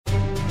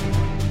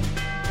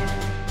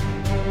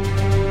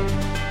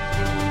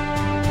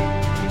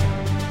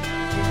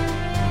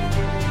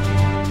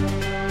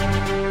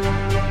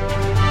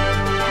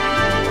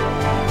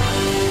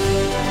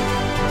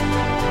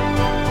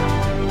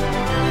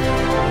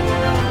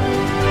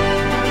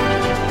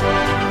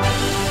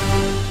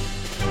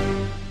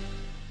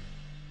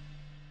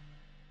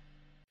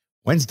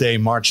Wednesday,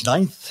 March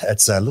 9th.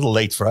 It's a little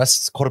late for us.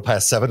 It's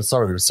 7:15.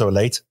 Sorry we were so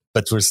late,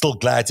 but we're still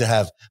glad to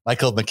have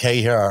Michael McKay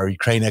here, our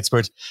Ukraine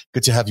expert.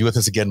 Good to have you with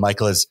us again,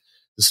 Michael, as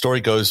the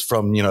story goes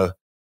from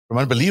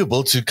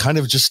unbelievable to kind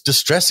of just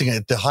distressing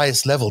at the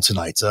highest level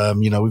tonight.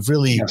 We've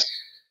really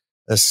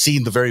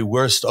seen the very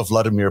worst of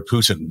Vladimir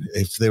Putin.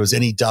 If there was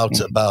any doubt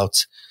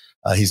about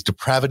his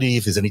depravity,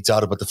 if there's any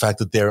doubt about the fact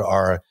that there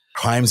are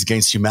crimes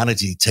against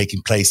humanity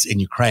taking place in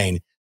Ukraine,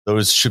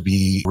 those should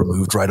be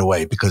removed right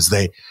away because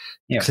they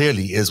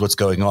clearly is what's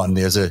going on.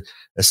 There's a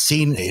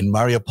scene in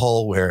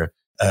Mariupol where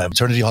a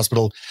maternity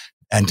hospital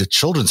and a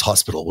children's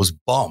hospital was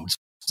bombed.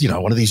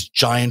 One of these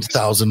giant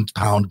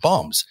 1,000-pound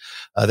bombs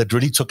that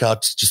really took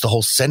out just the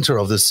whole center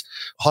of this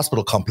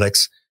hospital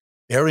complex,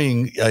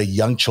 burying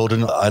young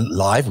children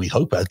alive, we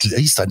hope, at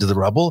least under the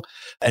rubble,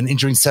 and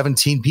injuring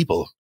 17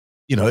 people.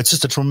 It's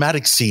just a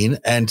traumatic scene,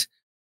 and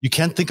you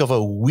can't think of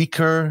a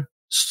weaker,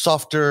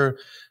 softer,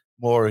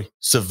 more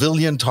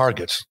civilian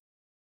target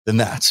than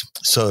that.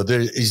 So there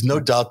is no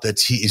doubt that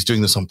he is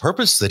doing this on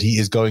purpose, that he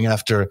is going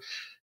after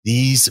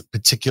these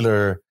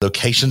particular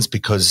locations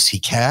because he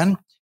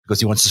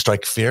wants to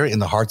strike fear in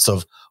the hearts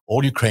of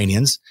all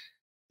Ukrainians.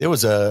 There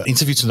was an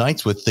interview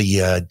tonight with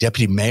the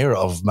deputy mayor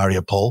of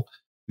Mariupol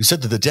who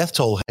said that the death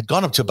toll had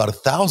gone up to about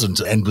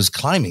 1,000 and was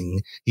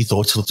climbing, he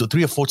thought, to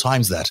 3 or 4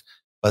 times that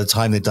by the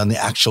time they'd done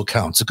the actual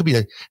count. So it could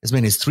be as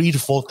many as 3,000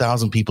 to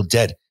 4,000 people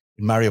dead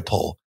in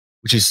Mariupol,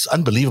 which is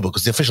unbelievable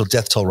because the official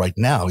death toll right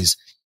now is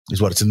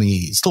what it's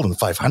still in the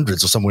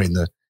 500s or somewhere in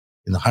the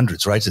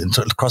hundreds, right? And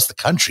across the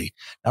country.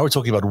 Now we're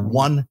talking about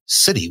one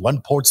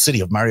port city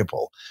of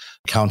Mariupol,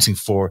 accounting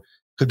for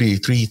could be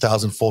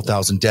 3,000,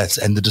 4,000 deaths.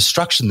 And the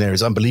destruction there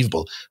is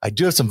unbelievable. I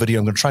do have some video.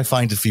 I'm going to try and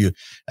find it for you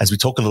as we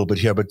talk a little bit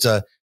here. But,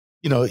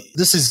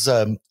 this is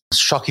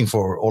shocking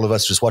for all of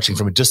us just watching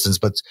from a distance.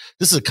 But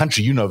this is a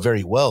country you know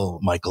very well,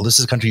 Michael. This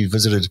is a country you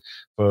visited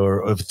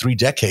for over 3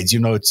 decades. You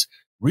know it's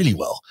really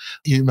well.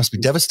 It must be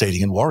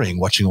devastating and worrying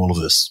watching all of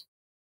this.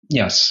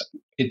 Yes,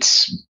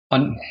 it's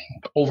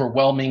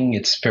overwhelming.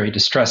 It's very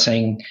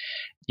distressing.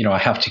 I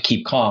have to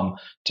keep calm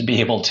to be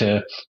able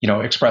to,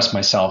 express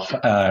myself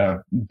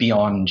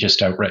beyond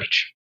just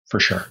outrage, for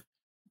sure.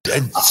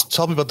 And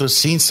tell me about those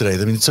scenes today.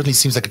 I mean, it certainly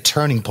seems like a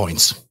turning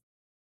point.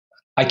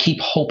 I keep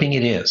hoping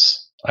it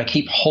is. I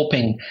keep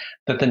hoping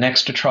that the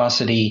next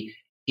atrocity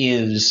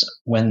is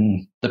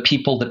when the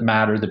people that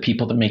matter, the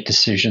people that make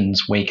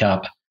decisions, wake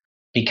up.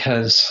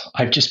 Because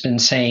I've just been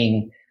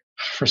saying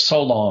for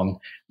so long,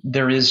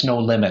 there is no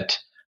limit.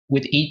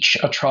 With each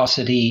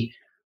atrocity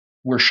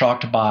we're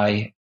shocked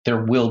by,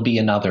 there will be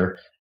another,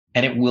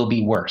 and it will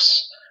be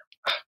worse.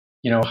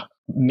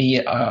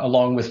 Me,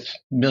 along with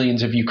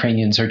millions of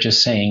Ukrainians, are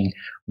just saying,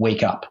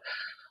 wake up.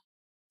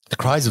 The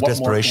cries of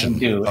desperation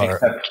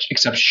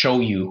except show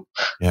you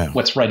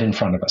what's right in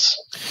front of us.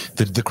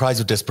 The cries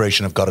of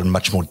desperation have gotten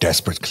much more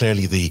desperate.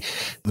 Clearly, the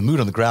mood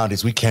on the ground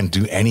is we can't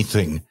do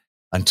anything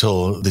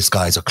until the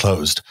skies are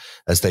closed,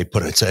 as they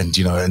put it. And,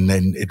 and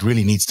then it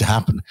really needs to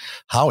happen.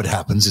 How it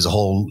happens is a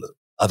whole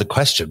other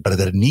question, but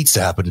that it needs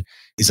to happen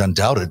is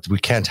undoubted. We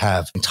can't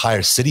have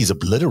entire cities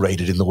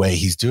obliterated in the way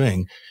he's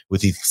doing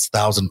with these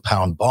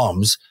 1,000-pound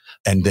bombs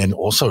and then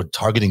also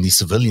targeting these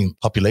civilian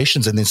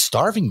populations and then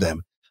starving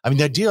them. I mean,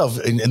 the idea of,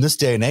 in this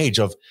day and age,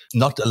 of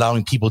not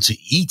allowing people to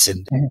eat,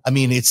 and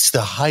it's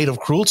the height of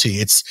cruelty.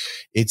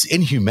 It's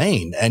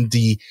inhumane. And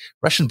the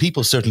Russian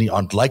people certainly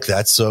aren't like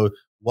that. So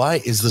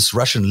why is this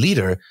Russian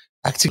leader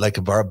acting like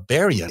a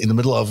barbarian in the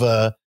middle of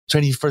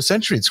 21st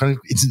century?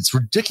 It's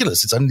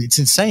ridiculous. It's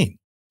insane.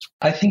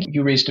 I think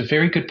you raised a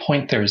very good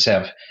point there,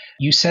 Zev.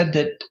 You said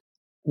that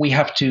we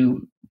have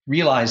to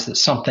realize that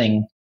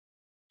something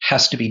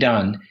has to be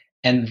done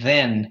and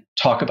then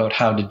talk about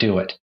how to do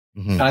it.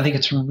 Mm-hmm. And I think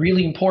it's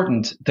really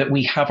important that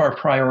we have our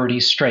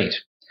priorities straight,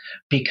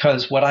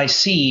 because what I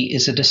see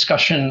is a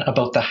discussion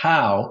about the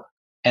how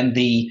and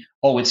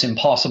it's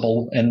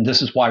impossible and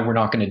this is why we're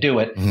not going to do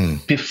it,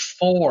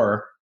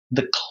 before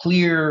the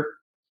clear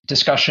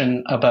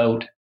discussion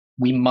about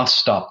we must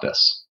stop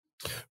this.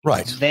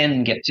 Right.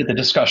 Then get to the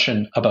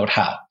discussion about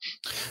how.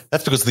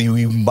 That's because the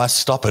we must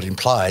stop it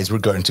implies we're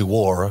going to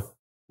war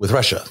with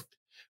Russia,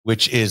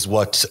 which is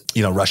what,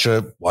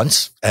 Russia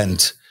wants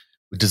and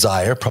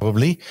desire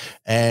probably.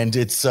 And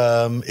it's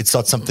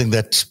not something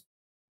that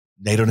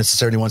NATO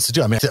necessarily wants to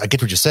do. I mean, I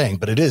get what you're saying,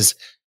 but it is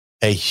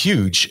a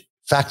huge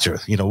factor.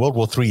 World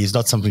War III is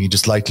not something you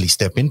just lightly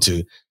step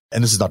into.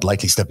 And this is not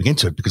lightly stepping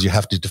into it because you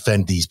have to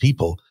defend these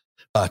people.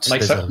 But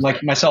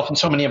like myself and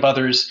so many of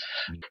others,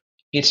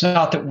 it's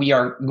not that we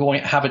are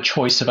going to have a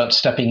choice about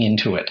stepping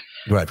into it.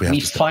 Right.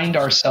 We find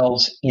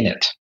ourselves in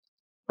it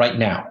right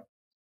now.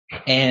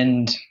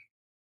 And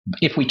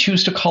if we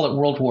choose to call it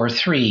World War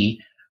III,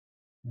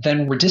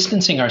 then we're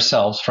distancing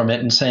ourselves from it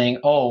and saying,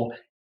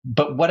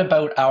 but what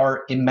about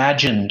our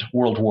imagined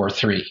World War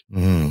III?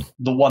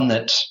 The one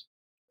that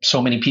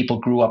so many people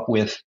grew up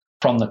with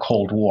from the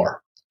Cold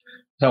War.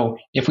 So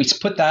if we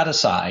put that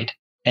aside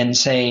and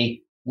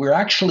say, we're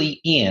actually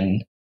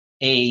in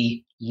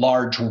a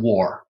large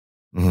war,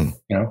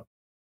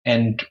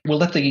 and we'll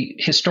let the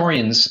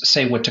historians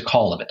say what to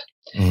call it.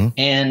 Mm-hmm.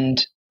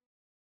 And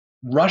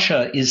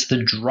Russia is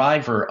the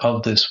driver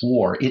of this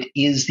war. It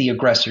is the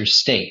aggressor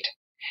state.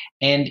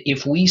 And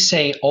if we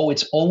say, oh,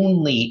 it's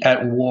only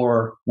at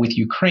war with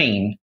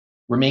Ukraine,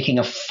 we're making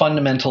a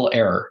fundamental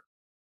error.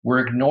 We're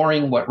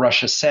ignoring what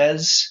Russia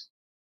says,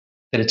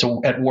 that it's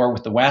at war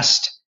with the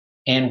West,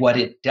 and what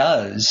it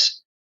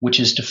does, which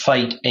is to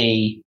fight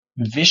a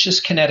vicious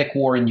kinetic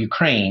war in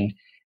Ukraine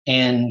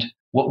and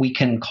what we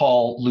can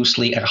call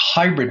loosely a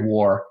hybrid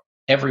war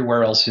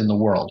everywhere else in the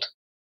world.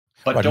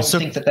 But right, don't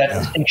think that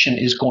distinction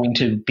is going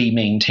to be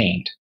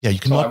maintained. Yeah, you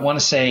can. I want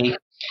to say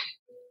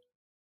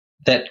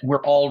that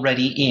we're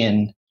already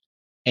in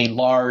a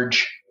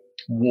large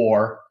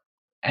war,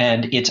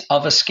 and it's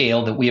of a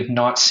scale that we have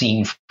not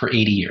seen for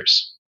 80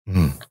 years.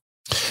 Mm.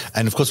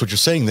 And of course, what you're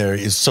saying there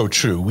is so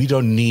true. We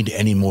don't need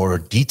any more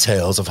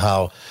details of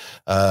how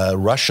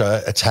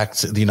Russia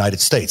attacked the United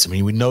States. I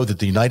mean, we know that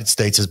the United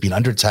States has been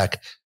under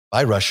attack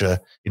by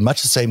Russia in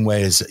much the same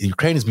way as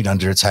Ukraine has been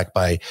under attack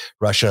by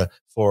Russia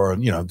for,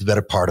 the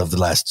better part of the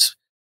last,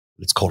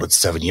 let's call it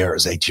 7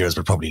 years, 8 years,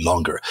 but probably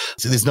longer.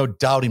 So there's no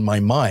doubt in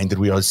my mind that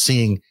we are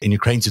seeing in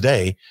Ukraine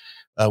today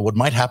what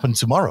might happen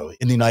tomorrow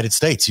in the United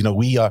States.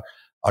 We are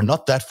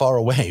not that far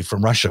away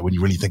from Russia when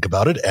you really think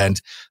about it.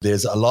 And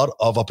there's a lot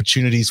of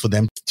opportunities for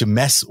them to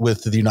mess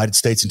with the United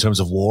States in terms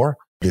of war.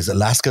 There's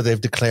Alaska they've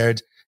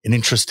declared an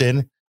interest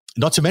in,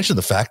 not to mention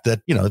the fact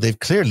that, they've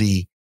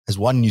clearly, as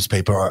one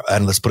newspaper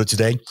analyst put it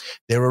today,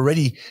 they're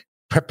already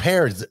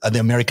prepared the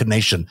American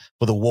nation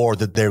for the war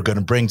that they're going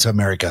to bring to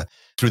America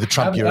through the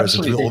Trump years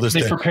and through all this.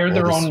 They prepared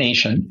their own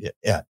nation.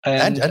 Yeah.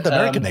 And the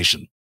American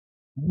nation.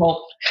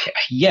 Well,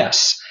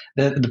 yes.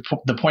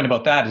 The point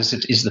about that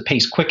is the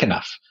pace quick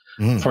enough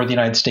for the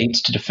United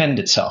States to defend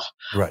itself?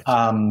 Right.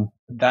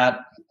 That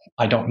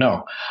I don't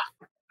know.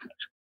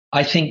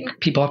 I think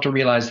people have to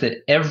realize that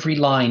every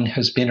line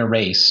has been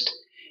erased,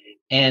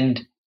 and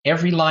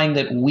every line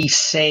that we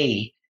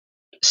say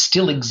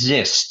still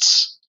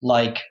exists,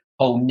 like,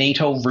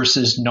 NATO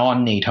versus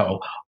non-NATO,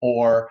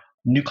 or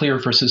nuclear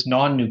versus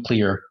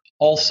non-nuclear,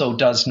 also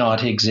does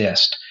not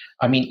exist.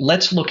 I mean,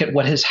 let's look at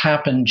what has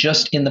happened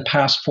just in the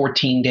past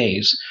 14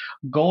 days,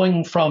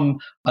 going from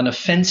an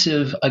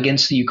offensive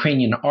against the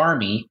Ukrainian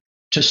army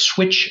to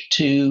switch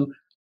to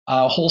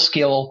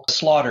whole-scale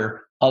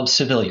slaughter of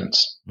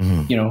civilians.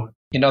 Mm-hmm.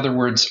 In other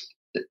words,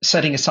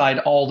 setting aside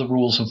all the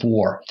rules of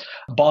war,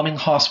 bombing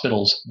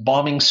hospitals,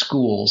 bombing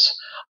schools,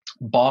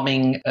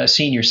 bombing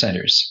senior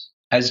centers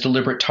as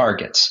deliberate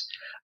targets,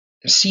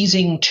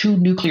 seizing 2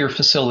 nuclear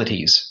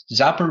facilities,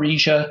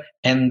 Zaporizhia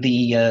and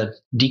the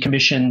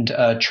decommissioned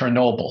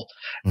Chernobyl.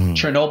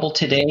 Chernobyl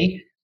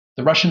today,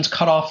 the Russians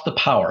cut off the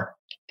power.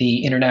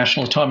 The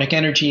International Atomic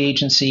Energy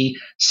Agency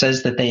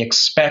says that they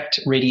expect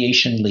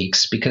radiation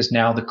leaks because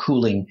now the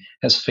cooling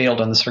has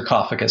failed on the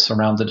sarcophagus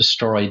around the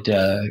destroyed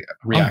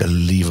reactor.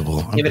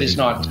 Unbelievable. If it is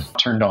not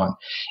turned on.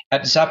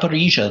 At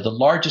Zaporizhia, the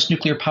largest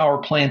nuclear power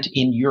plant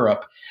in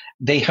Europe,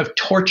 they have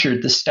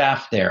tortured the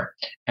staff there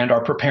and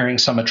are preparing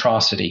some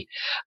atrocity.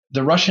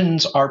 The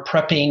Russians are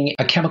prepping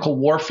a chemical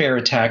warfare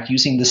attack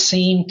using the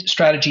same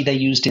strategy they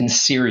used in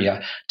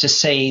Syria to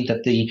say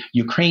that the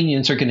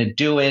Ukrainians are going to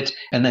do it,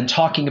 and then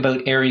talking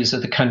about areas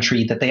of the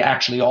country that they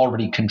actually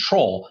already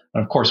control,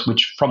 and of course,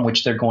 from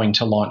which they're going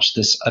to launch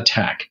this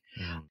attack.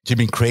 You've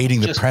been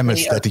creating the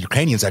premise that the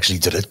Ukrainians actually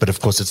did it, but of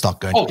course it's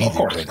not going to be the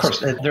Ukrainians. Of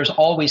course. There's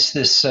always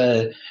this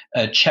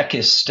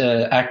Chekist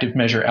active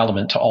measure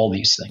element to all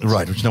these things.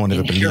 Right, which no one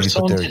ever believes.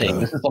 But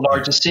this is the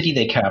largest city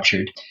they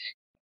captured.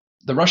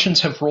 The Russians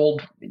have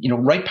rolled,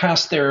 right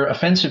past their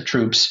offensive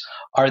troops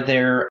are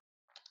their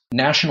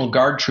National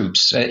Guard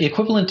troops,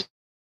 equivalent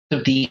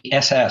of the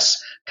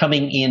SS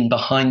coming in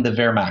behind the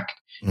Wehrmacht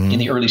in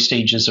the early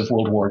stages of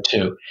World War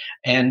II.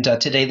 And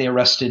today they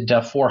arrested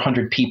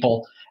 400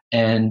 people,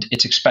 and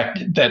it's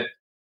expected that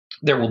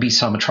there will be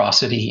some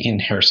atrocity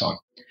in Kherson.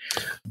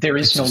 There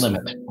is no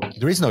limit.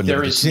 There is no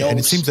limit. And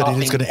it seems that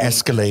it is going to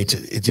escalate.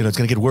 It's going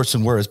to get worse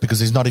and worse because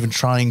he's not even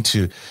trying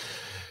to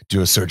do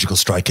a surgical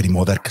strike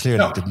anymore. That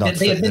clearly did not.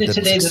 They admitted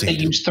today that they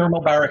use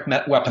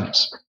thermobaric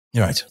weapons.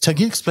 You're right. So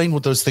can you explain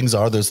what those things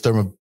are? Those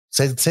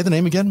say the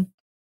name again.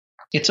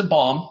 It's a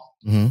bomb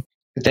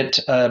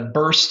that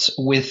bursts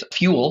with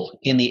fuel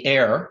in the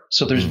air.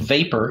 So there's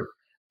vapor,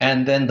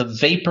 and then the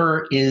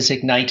vapor is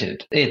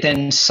ignited. It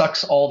then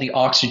sucks all the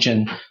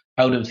oxygen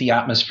out of the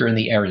atmosphere in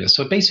the area.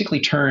 So it basically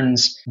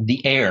turns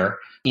the air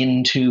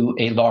into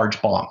a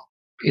large bomb.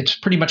 It's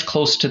pretty much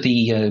close to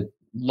the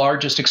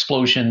largest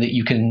explosion that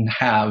you can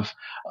have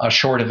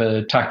short of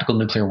a tactical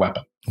nuclear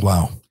weapon.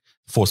 Wow.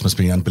 Force must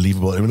be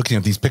unbelievable. And we're looking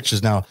at these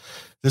pictures now.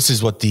 This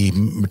is what the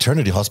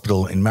maternity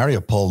hospital in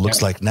Mariupol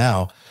looks like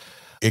now.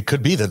 It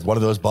could be that one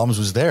of those bombs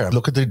was there.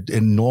 Look at the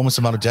enormous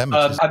amount of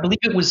damage. I believe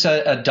it was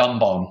a dumb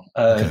bomb.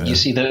 You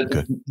see,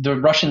 the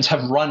Russians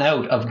have run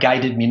out of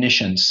guided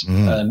munitions,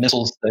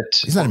 missiles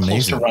that are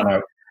close to run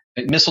out.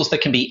 Missiles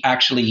that can be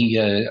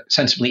actually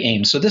sensibly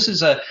aimed. So this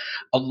is a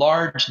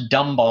large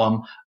dumb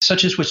bomb,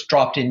 such as was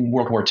dropped in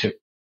World War II.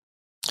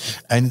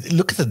 And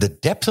look at the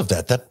depth of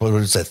that. That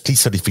was at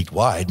least 30 feet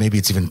wide. Maybe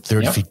it's even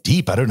 30 feet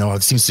deep. I don't know.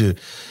 It seems to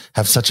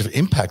have such an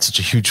impact, such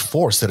a huge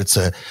force that it's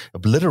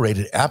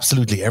obliterated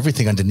absolutely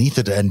everything underneath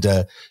it, and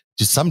to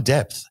some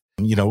depth.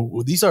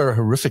 These are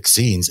horrific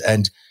scenes,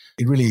 and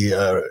a really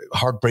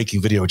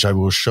heartbreaking video, which I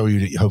will show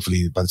you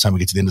hopefully by the time we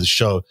get to the end of the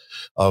show,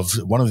 of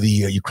one of the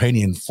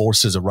Ukrainian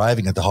forces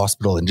arriving at the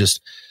hospital and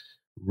just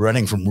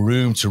running from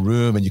room to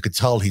room. And you could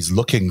tell he's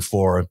looking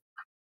for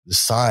the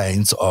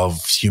signs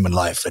of human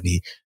life. And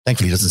he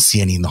thankfully doesn't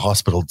see any in the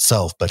hospital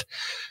itself, but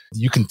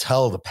you can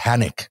tell the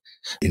panic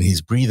in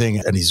his breathing,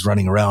 and he's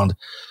running around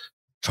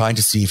trying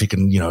to see if he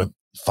can,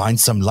 find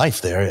some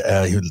life there.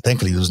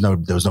 Thankfully, there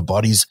was no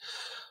bodies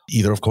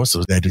either. Of course,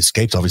 they had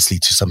escaped obviously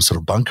to some sort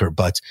of bunker,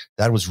 but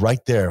that was right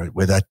there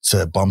where that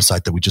bomb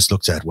site that we just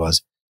looked at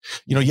was.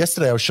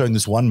 Yesterday I was showing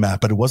this one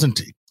map, but it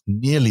wasn't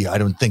nearly, I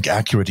don't think,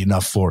 accurate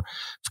enough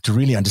to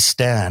really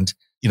understand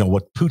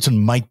what Putin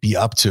might be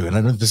up to. And I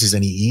don't know if this is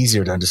any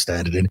easier to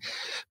understand it in,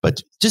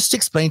 but just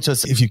explain to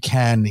us, if you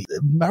can,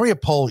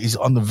 Mariupol is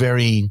on the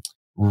very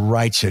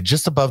right here,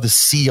 just above the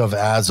Sea of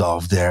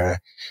Azov there.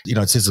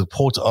 It says the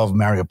port of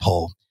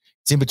Mariupol.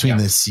 It's in between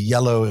this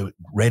yellow,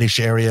 reddish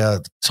area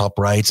at the top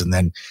right, and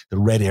then the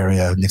red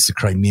area next to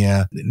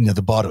Crimea near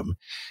the bottom.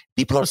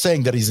 People are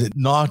saying that is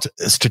not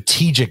a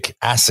strategic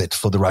asset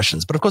for the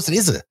Russians, but of course it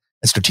is a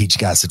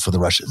strategic asset for the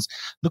Russians.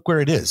 Look where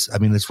it is. I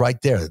mean, it's right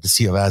there, the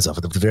Sea of Azov,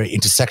 at the very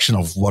intersection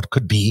of what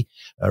could be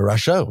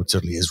Russia, which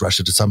certainly is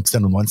Russia to some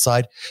extent on one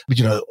side. But,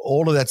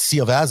 all of that Sea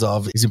of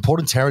Azov is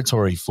important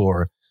territory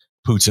for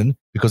Putin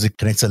because it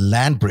connects a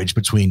land bridge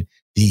between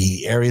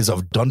the areas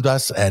of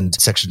Donbass and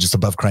section just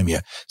above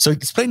Crimea. So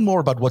explain more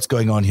about what's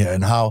going on here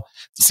and how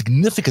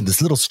significant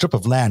this little strip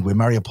of land where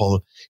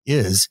Mariupol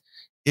is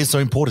so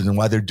important, and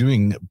why they're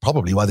doing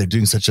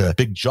such a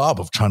big job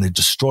of trying to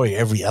destroy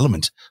every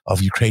element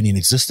of Ukrainian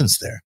existence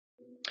there.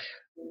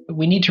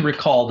 We need to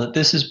recall that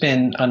this has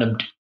been an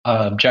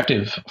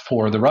objective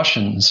for the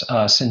Russians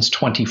since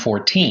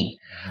 2014,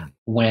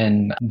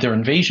 when their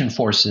invasion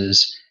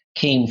forces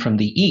came from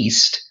the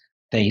east.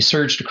 They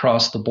surged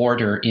across the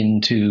border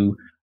into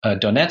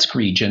Donetsk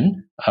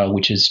region,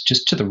 which is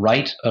just to the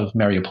right of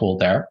Mariupol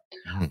there.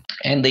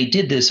 And they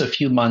did this a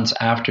few months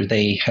after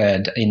they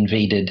had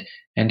invaded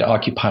and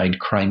occupied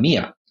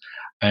Crimea.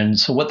 And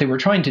so what they were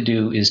trying to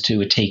do is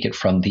to take it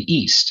from the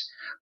east.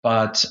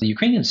 But the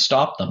Ukrainians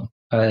stopped them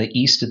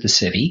east of the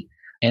city,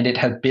 and it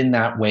had been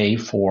that way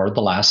for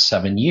the last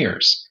 7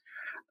 years.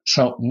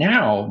 So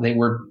now they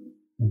were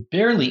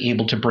barely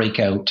able to break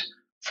out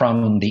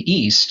from the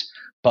east,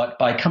 but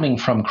by coming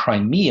from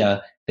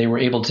Crimea, they were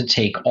able to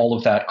take all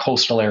of that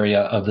coastal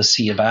area of the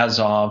Sea of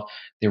Azov.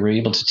 They were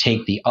able to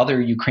take the other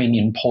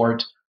Ukrainian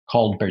port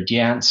called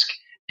Berdyansk,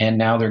 and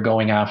now they're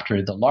going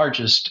after the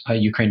largest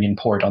Ukrainian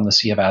port on the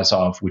Sea of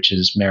Azov, which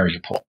is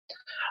Mariupol.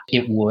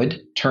 It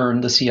would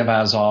turn the Sea of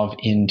Azov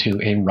into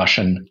a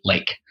Russian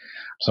lake.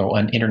 So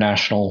an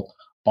international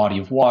body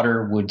of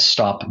water would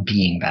stop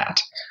being that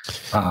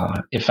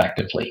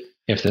effectively.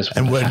 If this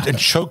and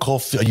choke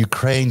off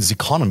Ukraine's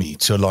economy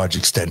to a large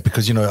extent,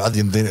 because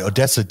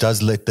Odessa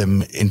does let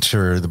them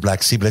enter the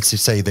Black Sea. But let's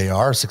just say they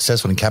are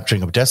successful in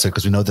capturing Odessa,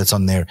 because we know that's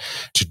on their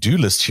to-do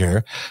list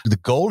here. The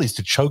goal is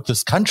to choke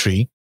this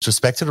country,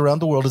 respected around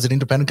the world as an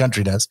independent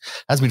country,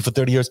 has been for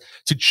 30 years,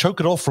 to choke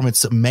it off from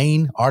its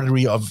main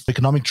artery of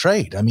economic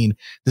trade. I mean,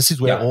 this is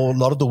where a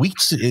lot of the wheat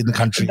in the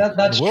country,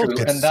 that's in the world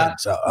true, gets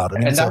sent out.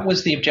 That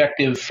was the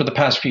objective for the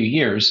past few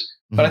years.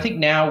 But I think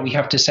now we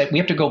have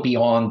to go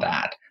beyond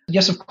that.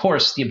 Yes, of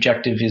course, the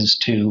objective is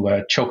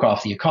to choke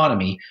off the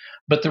economy,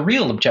 but the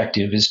real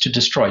objective is to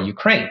destroy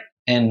Ukraine.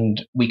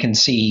 And we can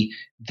see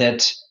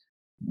that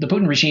the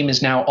Putin regime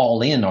is now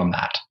all in on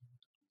that.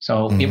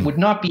 So it would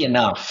not be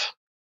enough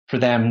for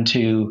them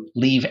to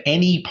leave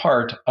any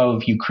part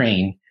of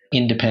Ukraine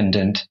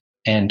independent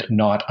and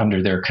not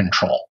under their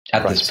control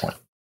at this point.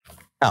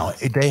 Now,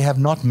 they have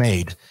not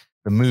made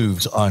the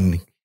moves on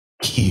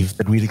Kyiv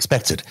that we'd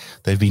expected.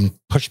 They've been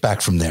pushed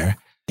back from there.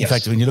 In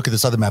fact, when you look at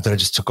this other map that I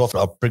just took off,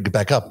 I'll bring it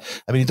back up.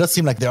 I mean, it does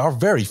seem like they are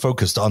very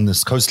focused on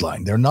this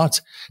coastline. They're not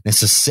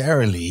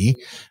necessarily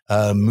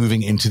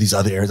moving into these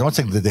other areas. I'm not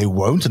saying that they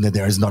won't, and that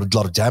there is not a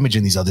lot of damage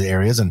in these other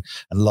areas and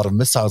a lot of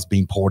missiles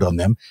being poured on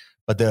them.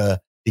 But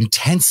the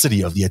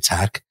intensity of the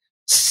attack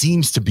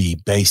seems to be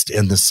based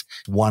in this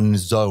one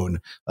zone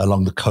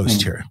along the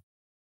coast here.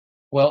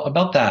 Well,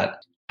 about that,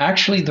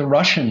 actually, the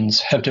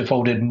Russians have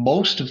devoted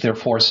most of their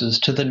forces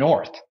to the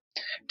north,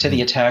 to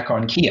the attack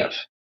on Kyiv,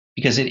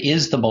 because it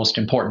is the most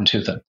important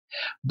to them.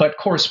 But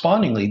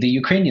correspondingly, the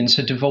Ukrainians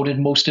had devoted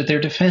most of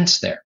their defense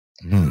there.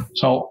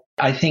 So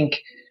I think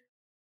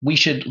we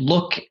should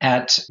look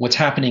at what's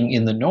happening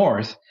in the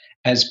north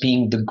as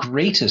being the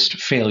greatest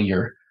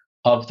failure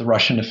of the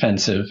Russian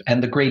offensive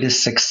and the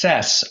greatest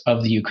success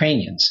of the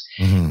Ukrainians.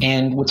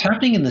 And what's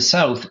happening in the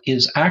south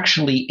is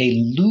actually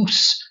a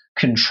loose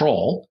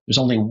control. There's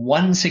only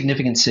one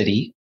significant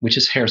city, which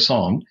is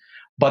Kherson,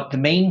 but the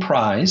main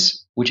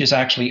prize, which is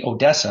actually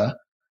Odessa,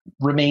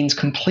 remains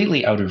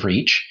completely out of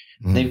reach.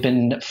 Mm-hmm. They've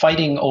been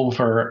fighting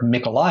over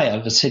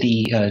Mykolaiv, a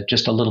city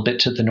just a little bit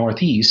to the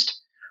northeast,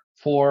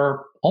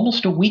 for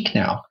almost a week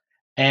now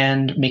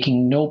and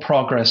making no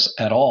progress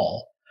at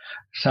all.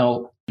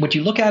 So what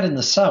you look at in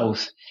the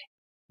south,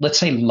 let's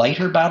say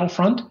lighter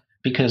battlefront,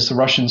 because the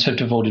Russians have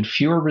devoted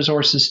fewer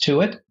resources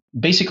to it,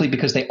 basically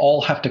because they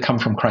all have to come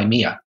from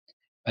Crimea.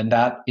 And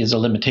that is a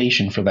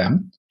limitation for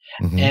them.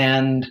 Mm-hmm.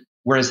 And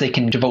whereas they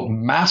can devote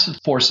massive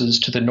forces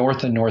to the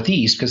north and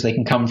northeast because they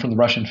can come from the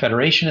Russian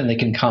Federation and they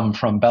can come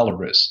from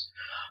Belarus.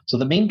 So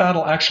the main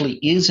battle actually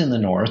is in the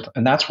north,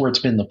 and that's where it's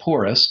been the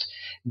poorest.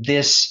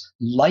 This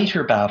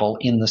lighter battle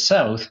in the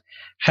south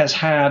has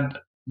had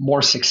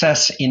more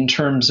success in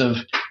terms of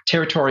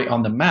territory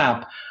on the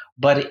map,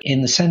 but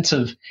in the sense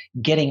of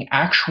getting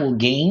actual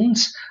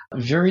gains,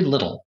 very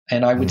little.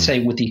 And I would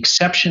say with the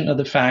exception of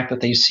the fact that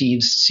they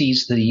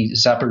seized the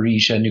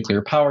Zaporizhzhia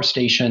nuclear power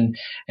station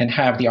and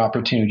have the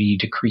opportunity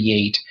to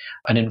create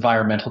an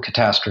environmental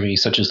catastrophe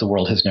such as the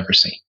world has never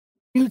seen.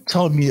 You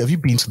told me, have you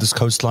been to this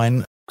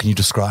coastline? Can you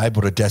describe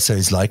what Odessa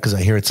is like? Because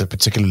I hear it's a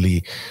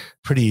particularly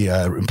pretty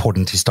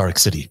important historic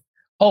city.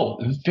 Oh,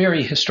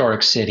 very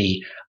historic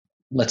city.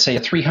 Let's say a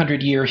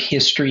 300-year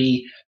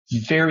history,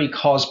 very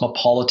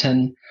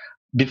cosmopolitan.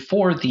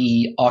 Before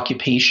the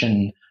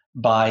occupation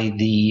by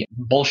the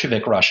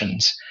Bolshevik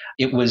Russians,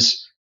 it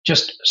was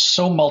just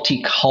so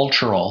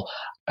multicultural.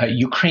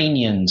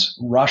 Ukrainians,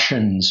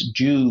 Russians,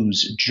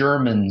 Jews,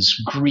 Germans,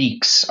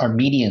 Greeks,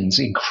 Armenians,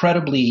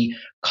 incredibly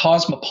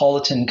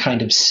cosmopolitan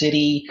kind of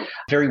city,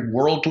 very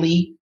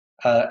worldly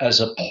as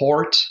a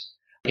port.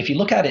 If you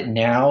look at it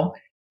now,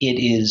 it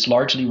is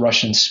largely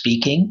Russian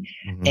speaking.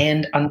 Mm-hmm.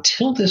 And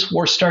until this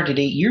war started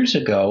 8 years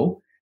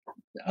ago,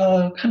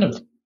 kind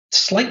of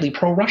slightly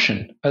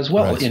pro-Russian as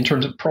well, right, in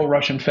terms of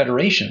pro-Russian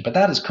Federation. But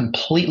that has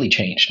completely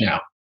changed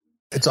now.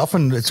 It's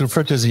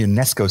referred to as a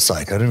UNESCO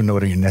site. I don't even know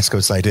what a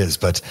UNESCO site is,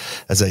 but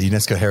as a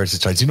UNESCO heritage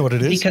site. Do you know what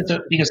it is? Because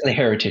of the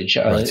heritage.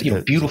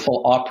 Right.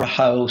 Beautiful opera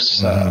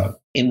house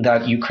in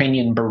that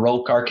Ukrainian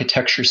Baroque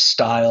architecture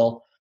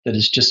style that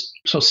is just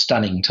so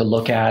stunning to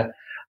look at.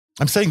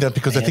 I'm saying that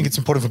because I think it's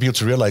important for people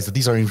to realize that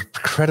these are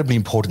incredibly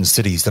important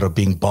cities that are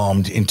being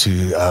bombed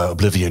into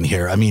oblivion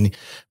here. I mean,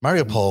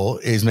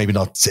 Mariupol is maybe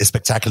not a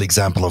spectacular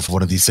example of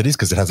one of these cities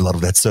because it has a lot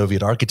of that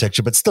Soviet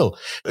architecture, but still,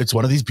 it's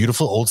one of these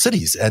beautiful old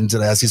cities, and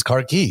as is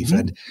Kharkiv. Mm-hmm.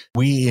 And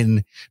we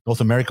in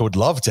North America would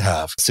love to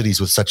have cities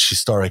with such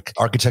historic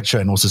architecture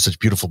and also such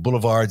beautiful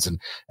boulevards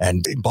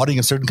and embodying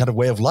a certain kind of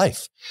way of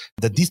life.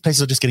 That these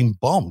places are just getting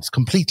bombed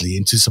completely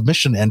into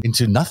submission and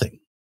into nothing.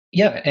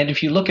 Yeah, and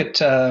if you look at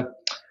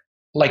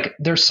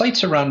there's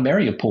sites around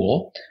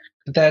Mariupol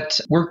that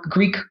were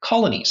Greek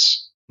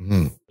colonies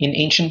in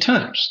ancient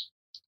times.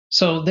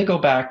 So they go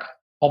back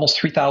almost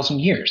 3,000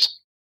 years.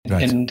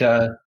 Right. And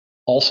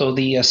also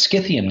the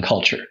Scythian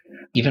culture,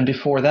 even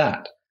before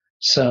that.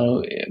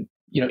 So,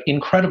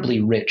 incredibly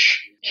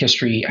rich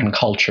history and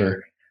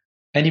culture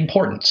and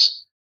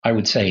importance, I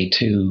would say,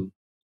 to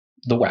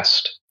the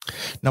West.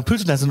 Now,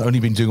 Putin hasn't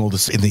only been doing all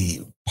this in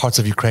the parts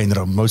of Ukraine that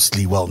are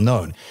mostly well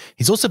known.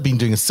 He's also been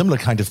doing a similar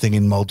kind of thing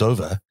in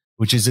Moldova,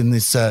 which is in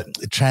this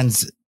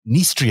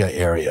Transnistria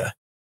area.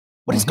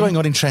 What is going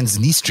on in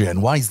Transnistria,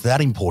 and why is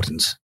that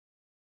important?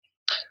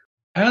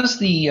 As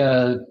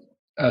the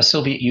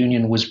Soviet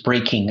Union was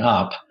breaking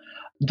up,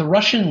 the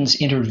Russians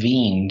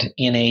intervened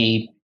in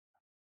a,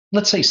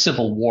 let's say,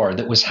 civil war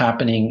that was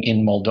happening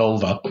in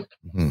Moldova.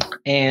 Mm-hmm.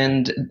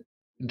 And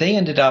they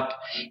ended up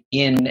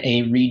in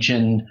a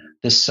region,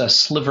 this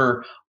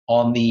sliver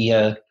on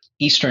the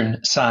eastern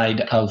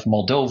side of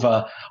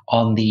Moldova,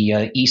 on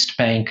the east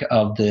bank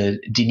of the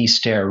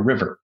Dniester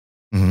River.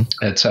 Mm-hmm.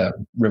 It's a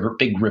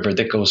big river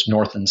that goes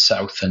north and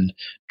south and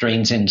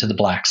drains into the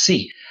Black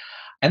Sea.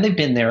 And they've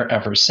been there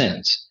ever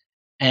since.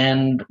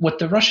 And what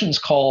the Russians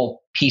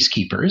call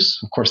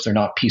peacekeepers, of course they're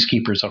not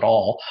peacekeepers at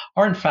all,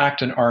 are in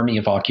fact an army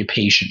of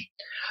occupation.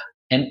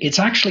 And it's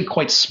actually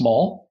quite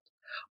small,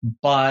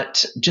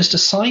 but just a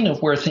sign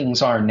of where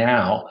things are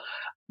now,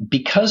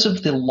 because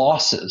of the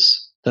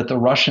losses that the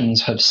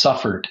Russians have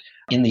suffered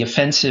in the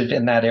offensive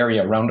in that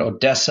area around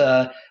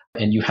Odessa,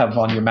 and you have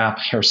on your map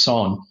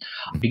Kherson,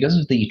 because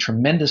of the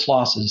tremendous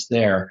losses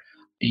there,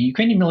 the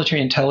Ukrainian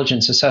military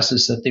intelligence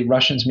assesses that the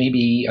Russians may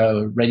be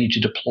ready to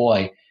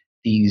deploy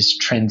these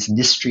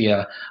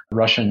Transnistria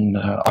Russian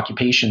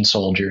occupation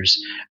soldiers.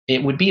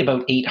 It would be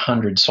about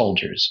 800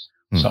 soldiers.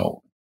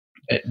 So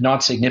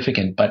not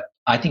significant, but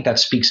I think that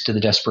speaks to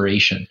the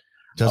desperation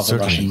of the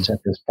Russians at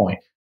this point.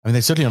 I mean,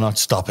 they certainly are not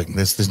stopping.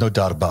 There's no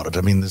doubt about it.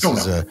 I mean,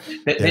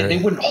 they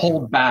wouldn't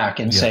hold back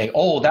and say,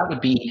 "Oh, that would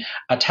be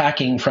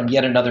attacking from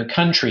yet another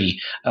country.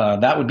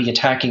 That would be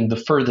attacking the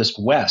furthest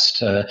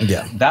west.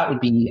 That would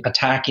be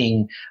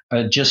attacking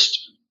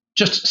just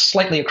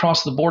slightly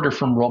across the border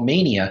from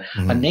Romania,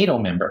 a NATO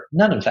member."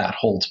 None of that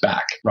holds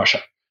back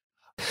Russia.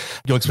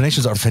 Your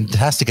explanations are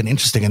fantastic and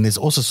interesting, and there's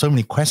also so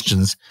many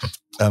questions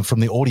from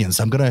the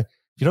audience. I'm gonna,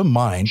 if you don't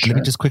mind, let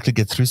me just quickly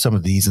get through some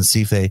of these and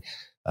see if they.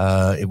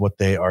 What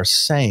they are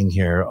saying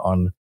here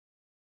on,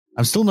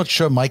 I'm still not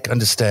sure Mike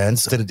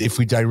understands that if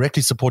we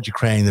directly support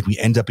Ukraine, that we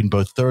end up in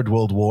both Third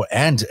World War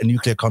and a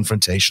nuclear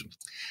confrontation.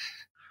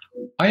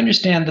 I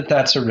understand that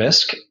that's a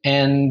risk,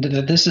 and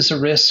that this is a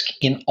risk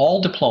in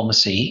all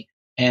diplomacy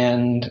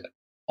and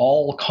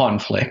all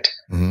conflict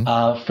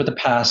for the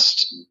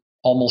past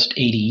almost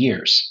 80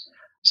 years.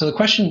 So the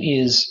question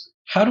is,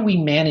 how do we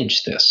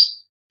manage this?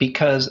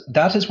 Because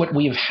that is what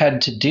we have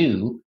had to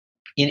do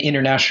in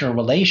international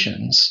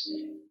relations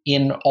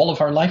in all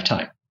of our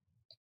lifetime.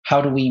 How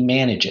do we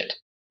manage it?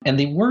 And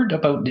the word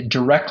about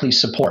directly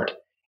support,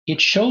 it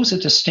shows a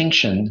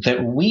distinction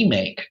that we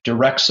make.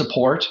 Direct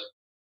support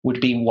would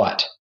be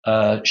what?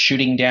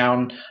 Shooting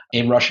down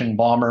a Russian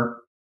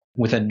bomber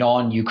with a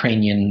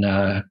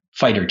non-Ukrainian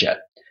fighter jet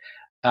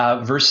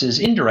versus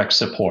indirect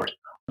support,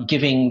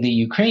 giving the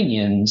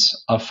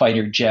Ukrainians a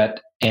fighter jet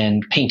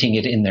and painting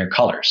it in their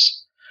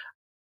colors.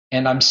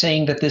 And I'm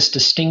saying that this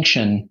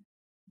distinction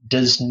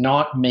does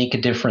not make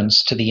a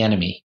difference to the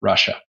enemy,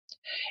 Russia.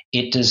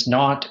 It does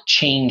not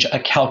change a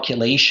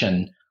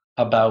calculation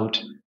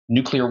about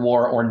nuclear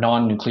war or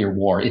non-nuclear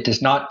war. It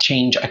does not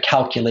change a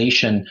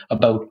calculation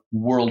about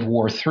World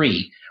War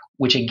III,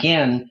 which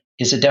again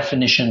is a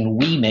definition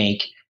we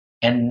make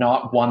and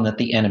not one that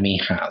the enemy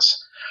has.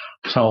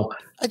 So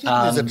I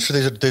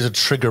think there's a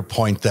trigger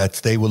point that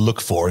they will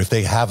look for. If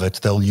they have it,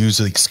 they'll use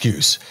an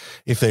excuse.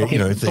 But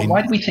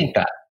why do we think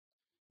that?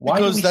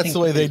 Because that's the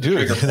way they do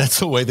it. That's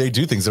the way they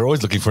do things. They're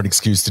always looking for an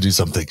excuse to do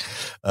something.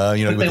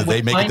 Whether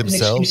they make it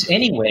themselves an excuse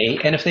anyway,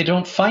 and if they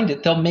don't find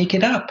it, they'll make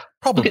it up.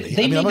 Probably.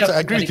 I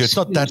agree with you. It's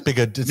not that big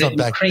a. It's not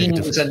that big a difference.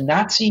 Ukraine was a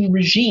Nazi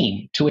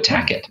regime to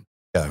attack it.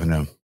 Yeah, I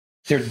know.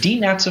 They're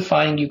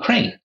denazifying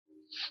Ukraine.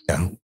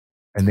 Yeah,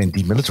 and then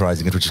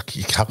demilitarizing it. Which,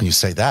 how can you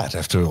say that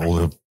after all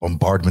the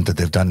bombardment that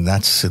they've done in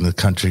the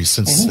country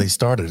since they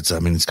started?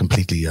 It's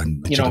completely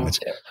illegitimate.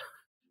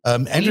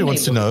 Andrew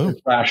wants to know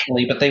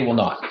rationally, but they will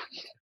not.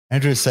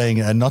 Andrew is saying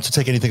not to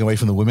take anything away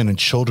from the women and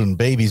children and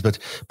babies, but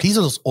please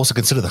also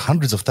consider the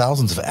hundreds of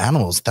thousands of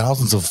animals,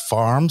 thousands of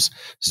farms,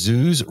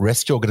 zoos,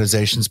 rescue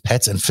organizations,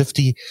 pets, and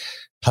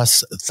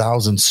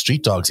 50,000+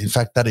 street dogs. In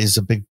fact, that is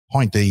a big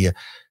point. The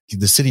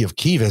city of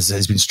Kyiv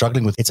has been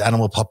struggling with its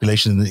animal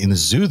population in the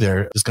zoo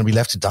there. It's going to be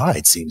left to die,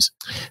 it seems.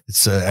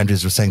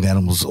 Andrews was saying the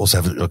animals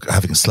also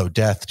having a slow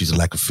death due to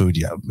lack of food.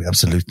 Yeah,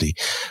 absolutely.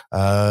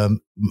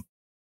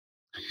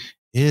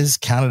 Is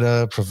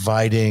Canada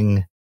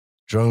providing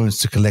drones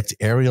to collect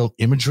aerial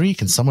imagery?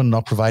 Can someone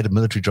not provide a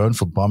military drone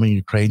for bombing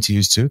Ukraine to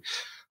use too?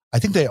 I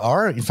think they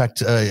are, in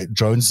fact,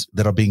 drones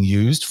that are being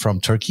used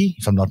from Turkey,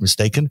 if I'm not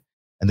mistaken,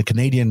 and the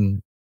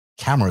Canadian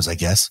cameras, I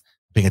guess,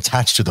 being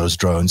attached to those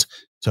drones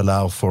to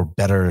allow for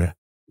better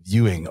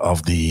viewing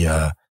of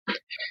the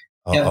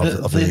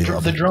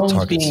drones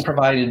targets.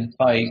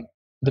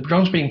 The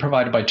drones being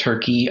provided by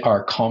Turkey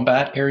are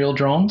combat aerial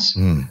drones.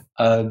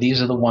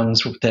 These are the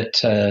ones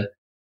that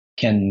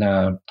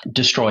can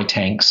destroy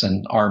tanks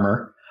and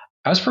armor.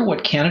 As for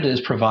what Canada is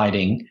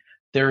providing,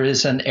 there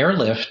is an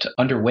airlift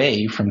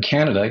underway from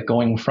Canada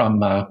going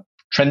from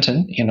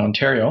Trenton in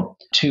Ontario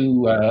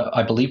to,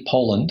 I believe,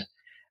 Poland.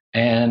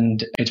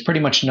 And it's pretty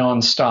much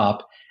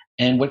nonstop.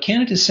 And what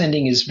Canada is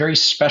sending is very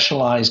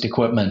specialized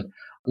equipment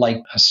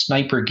like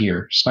sniper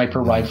gear,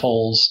 sniper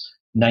rifles,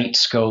 night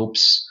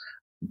scopes.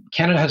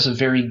 Canada has a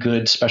very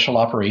good special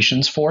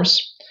operations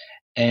force,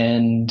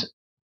 and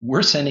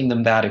we're sending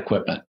them that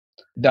equipment.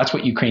 That's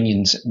what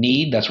Ukrainians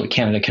need. That's what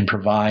Canada can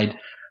provide.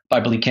 I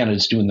believe Canada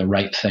is doing the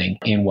right thing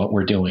in what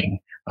we're doing,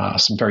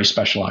 some very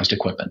specialized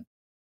equipment.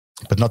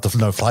 But not the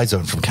no-fly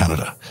zone from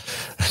Canada.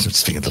 I'm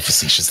just being a little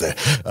facetious there.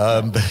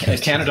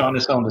 Canada on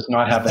its own does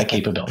not have that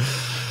capability.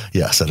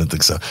 Yes, I don't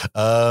think so.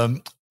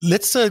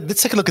 Let's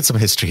take a look at some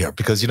history here,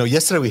 because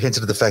yesterday we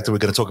hinted at the fact that we're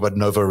going to talk about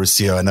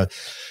Novorossiya, and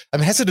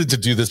I'm hesitant to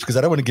do this because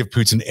I don't want to give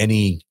Putin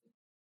any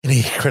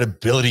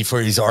credibility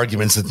for his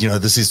arguments that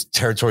this is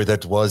territory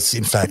that was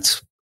in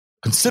fact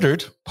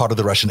considered part of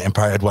the Russian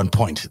Empire at one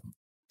point.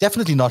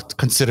 Definitely not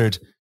considered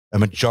a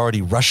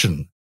majority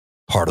Russian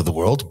part of the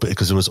world,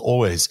 because there was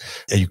always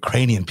a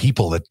Ukrainian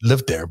people that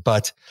lived there,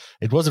 but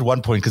it was at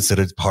one point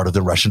considered part of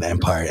the Russian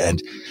Empire.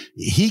 And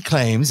he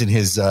claims in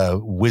his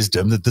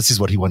wisdom that this is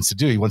what he wants to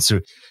do. He wants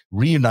to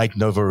reunite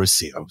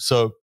Novorossiya.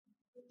 So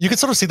you can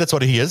sort of see that's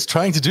what he is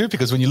trying to do,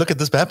 because when you look at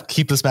this map,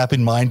 keep this map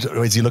in mind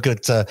as you look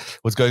at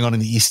what's going on in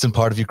the eastern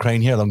part of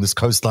Ukraine here along this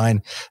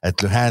coastline at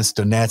Luhansk,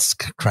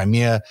 Donetsk,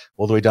 Crimea,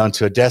 all the way down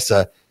to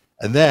Odessa.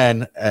 And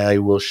then I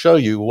will show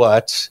you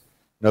what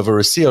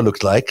Novorossiya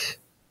looked like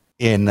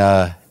in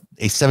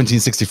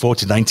 1764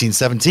 to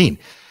 1917.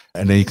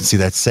 And then you can see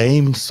that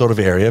same sort of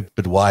area, a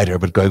bit wider,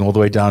 but going all the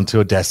way down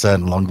to Odessa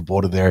and along the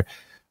border there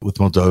with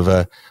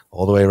Moldova,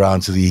 all the way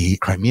around to the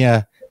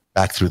Crimea,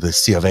 back through the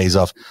Sea of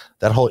Azov.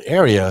 That whole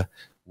area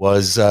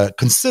was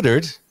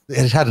considered,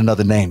 and it had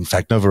another name. In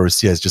fact,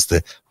 Novorossiya is just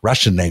the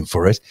Russian name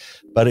for it,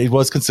 but it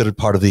was considered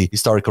part of the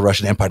historical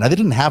Russian Empire. Now, they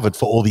didn't have it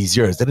for all these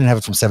years. They didn't have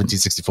it from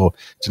 1764 to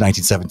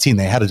 1917.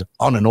 They had it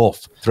on and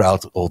off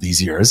throughout all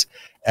these years.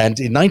 And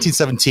in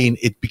 1917,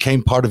 it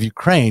became part of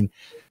Ukraine,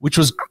 which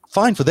was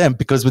fine for them,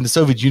 because when the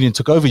Soviet Union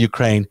took over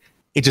Ukraine,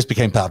 it just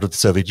became part of the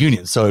Soviet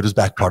Union. So it was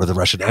back part of the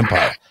Russian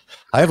Empire.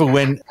 However,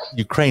 when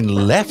Ukraine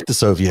left the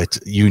Soviet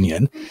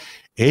Union,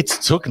 it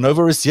took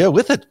Novorossiya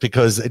with it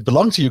because it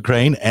belonged to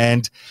Ukraine.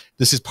 And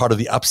this is part of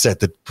the upset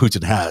that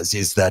Putin has,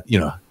 is that,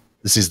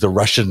 this is the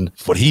Russian,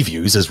 what he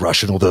views as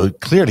Russian, although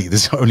clearly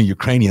there's only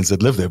Ukrainians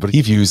that live there, but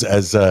he views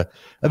as, there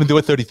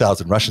were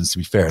 30,000 Russians to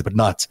be fair, but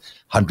not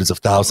hundreds of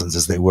thousands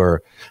as they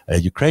were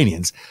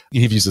Ukrainians.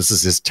 He views this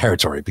as his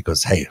territory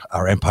because, hey,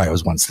 our empire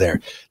was once there.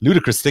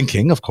 Ludicrous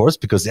thinking, of course,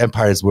 because the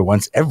empires were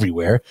once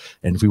everywhere.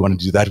 And if we want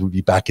to do that, we'd be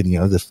back in, the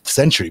 5th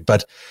century.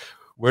 But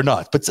we're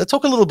not. But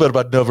talk a little bit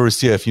about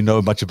Novorossiya if you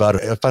know much about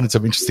it. I found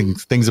some interesting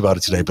things about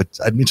it today, but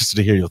I'm interested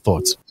to hear your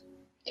thoughts.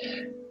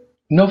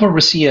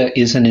 Novorossiya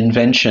is an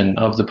invention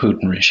of the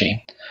Putin regime.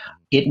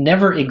 It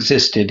never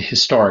existed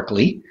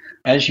historically.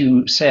 As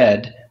you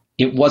said,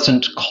 it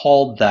wasn't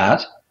called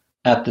that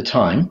at the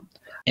time.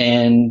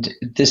 And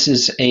this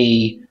is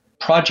a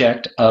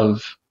project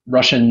of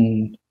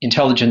Russian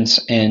intelligence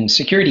and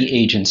security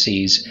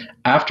agencies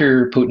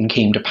after Putin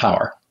came to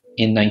power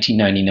in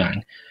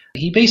 1999.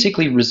 He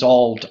basically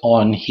resolved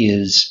on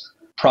his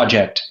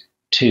project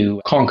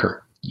to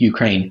conquer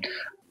Ukraine.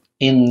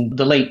 In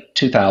the late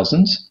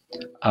 2000s,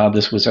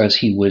 this was as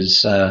he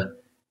was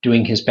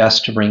doing his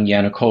best to bring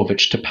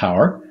Yanukovych to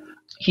power.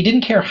 He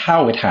didn't care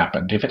how it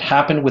happened. If it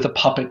happened with a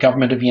puppet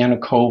government of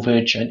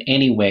Yanukovych in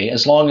any way,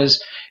 as long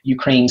as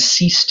Ukraine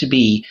ceased to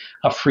be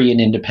a free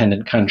and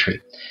independent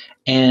country.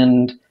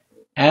 And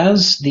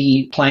as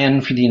the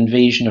plan for the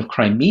invasion of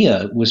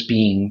Crimea was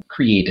being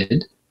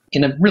created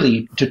in a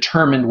really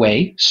determined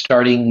way,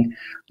 starting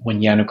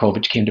when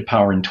Yanukovych came to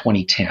power in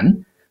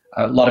 2010,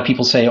 a lot of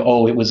people say,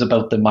 it was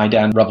about the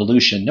Maidan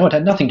revolution. No, it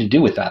had nothing to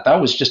do with that. That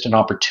was just an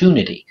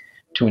opportunity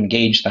to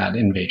engage that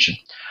invasion.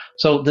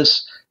 So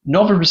this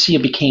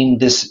Novorossiya became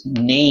this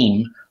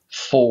name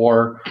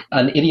for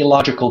an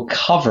ideological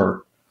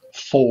cover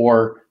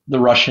for the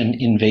Russian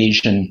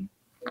invasion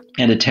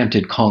and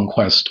attempted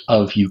conquest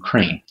of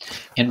Ukraine.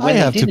 And when I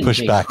have to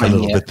push back a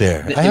little bit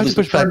there. I have to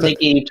push back. They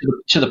gave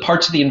to the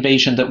parts of the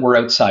invasion that were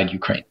outside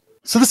Ukraine.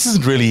 So this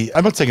isn't really,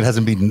 I'm not saying it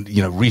hasn't been,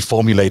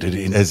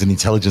 reformulated as an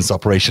intelligence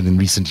operation in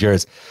recent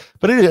years,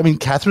 but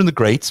Catherine the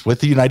Great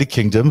with the United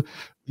Kingdom,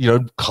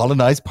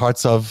 colonized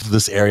parts of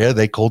this area.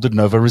 They called it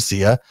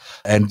Novorossiya.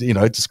 And,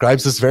 it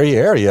describes this very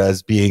area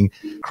as being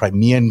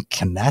Crimean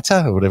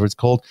Khanate or whatever it's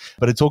called.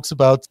 But it talks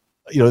about,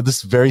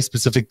 these very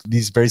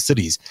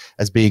cities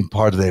as being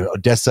part of the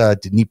Odessa,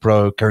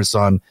 Dnipro,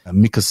 Kherson,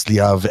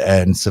 Mykolaiv,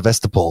 and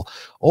Sevastopol.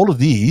 All of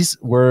these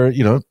were,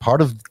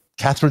 part of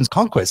Catherine's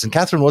conquest. And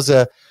Catherine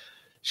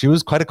she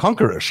was quite a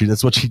conqueror.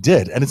 That's what she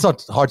did. And it's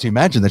not hard to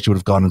imagine that she would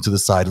have gone into the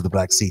side of the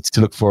Black Sea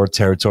to look for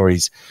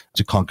territories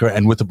to conquer,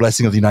 and with the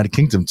blessing of the United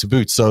Kingdom to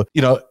boot. So,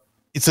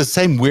 it's the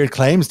same weird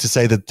claims to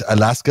say that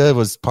Alaska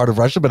was part of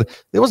Russia, but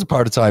there was a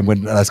part of time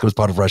when Alaska was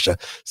part of Russia.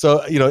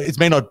 So, it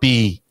may not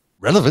be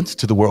relevant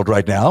to the world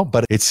right now,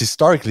 but it's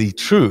historically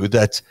true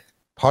that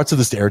parts of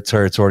this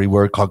territory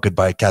were conquered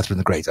by Catherine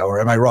the Great. Or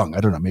am I wrong? I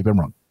don't know. Maybe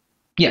I'm wrong.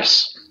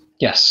 Yes.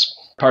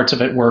 Parts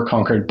of it were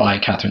conquered by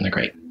Catherine the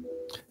Great.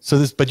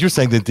 But you're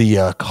saying that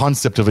the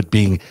concept of it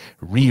being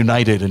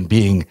reunited and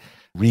being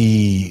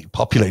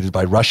repopulated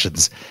by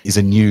Russians is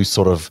a new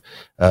sort of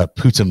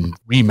Putin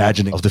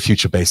reimagining of the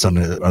future based on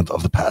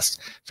of the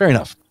past. Fair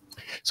enough.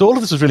 So all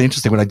of this was really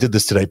interesting when I did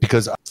this today,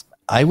 because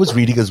I was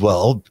reading as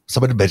well.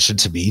 Somebody mentioned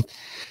to me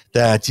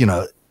that,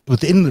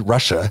 within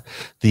Russia,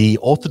 the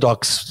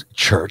Orthodox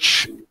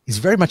Church is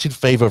very much in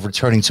favor of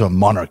returning to a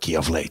monarchy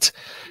of late.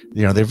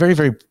 They're very,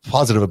 very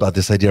positive about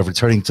this idea of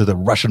returning to the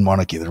Russian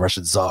monarchy, the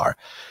Russian Tsar.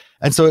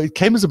 And so it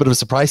came as a bit of a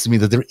surprise to me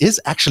that there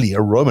is actually a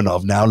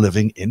Romanov now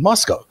living in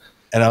Moscow.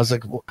 And I was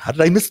like, well, how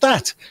did I miss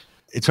that?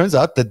 It turns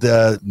out that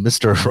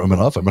Mr.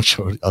 Romanov, I'm not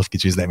sure, I'll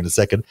get you his name in a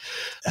second,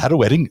 had a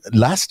wedding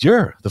last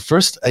year, the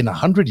first in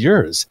 100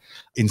 years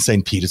in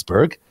St.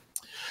 Petersburg.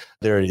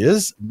 There he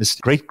is, Mr.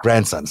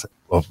 great-grandson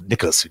of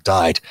Nicholas, who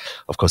died,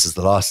 of course, as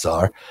the last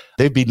Tsar.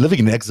 They've been living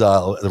in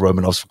exile, the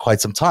Romanovs, for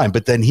quite some time.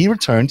 But then he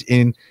returned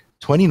in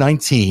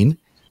 2019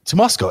 to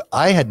Moscow.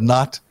 I had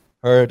not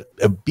heard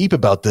a beep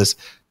about this,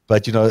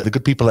 but, the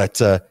good people at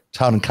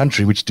Town and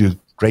Country, which do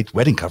great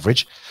wedding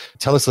coverage,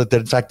 tell us that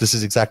in fact, this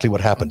is exactly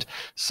what happened.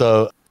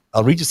 So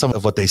I'll read you some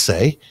of what they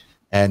say.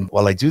 And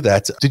while I do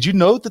that, did you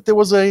know that there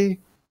was a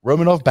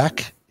Romanov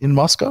back in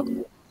Moscow?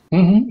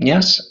 Mm-hmm,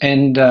 yes.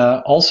 And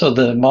also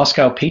the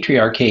Moscow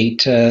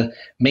Patriarchate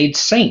made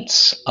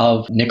saints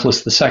of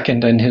Nicholas II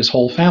and his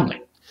whole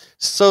family.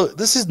 So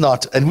this is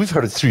not, and we've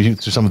heard it through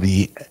some of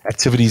the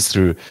activities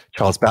through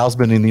Charles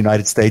Bausman in the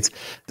United States.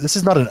 This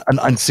is not an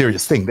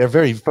unserious thing. They're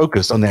very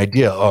focused on the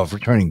idea of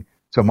returning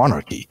to a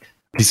monarchy,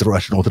 at least the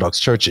Russian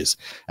Orthodox churches.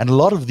 And a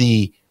lot of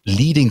the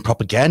leading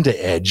propaganda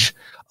edge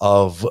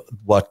of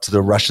what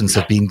the Russians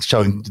have been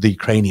showing the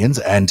Ukrainians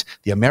and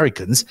the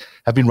Americans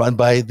have been run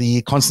by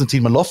the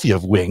Konstantin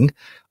Malofeyev wing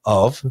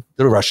of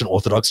the Russian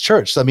Orthodox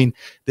Church. So,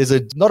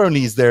 not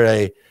only is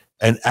there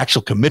an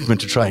actual commitment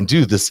to try and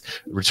do this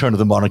return of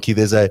the monarchy,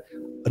 there's a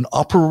an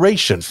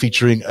operation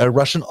featuring a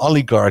Russian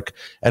oligarch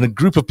and a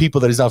group of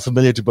people that is now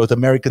familiar to both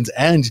Americans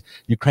and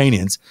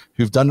Ukrainians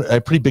who've done a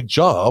pretty big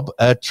job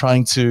at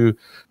trying to,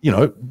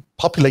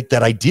 populate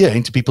that idea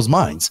into people's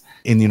minds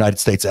in the United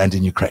States and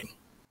in Ukraine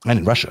and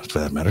in Russia, for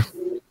that matter.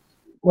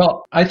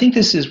 Well, I think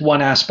this is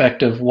one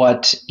aspect of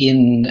what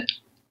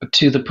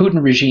to the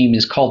Putin regime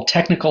is called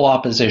technical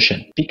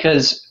opposition,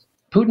 because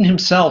Putin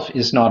himself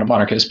is not a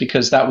monarchist,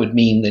 because that would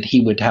mean that he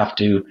would have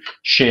to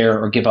share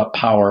or give up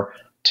power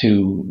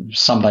to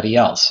somebody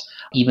else,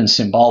 even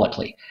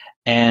symbolically.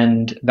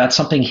 And that's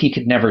something he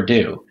could never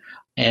do.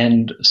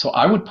 And so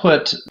I would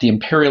put the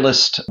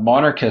imperialist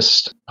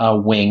monarchist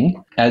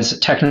wing as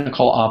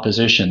technical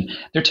opposition.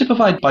 They're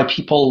typified by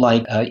people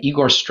like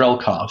Igor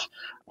Strelkov,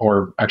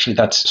 or actually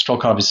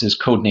Strelkov is his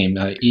code name.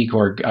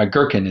 Igor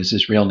Girkin is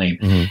his real name.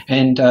 Mm-hmm.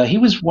 And he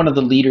was one of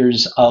the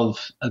leaders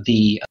of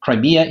the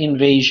Crimea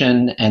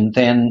invasion. And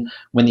then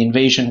when the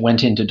invasion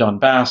went into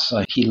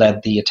Donbass, he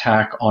led the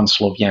attack on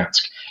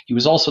Sloviansk. He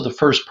was also the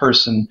first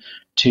person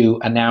to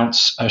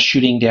announce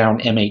shooting down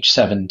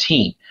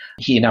MH17.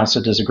 He announced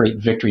it as a great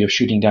victory of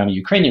shooting down a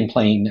Ukrainian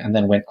plane and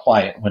then went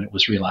quiet when it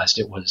was realized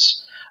it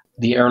was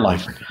the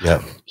airliner.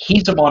 Yeah.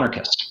 He's a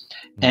monarchist.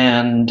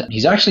 And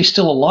he's actually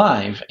still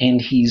alive,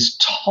 and he's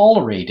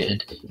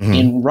tolerated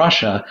in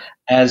Russia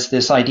as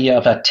this idea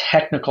of a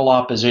technical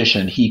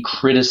opposition. He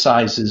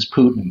criticizes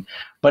Putin,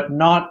 but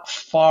not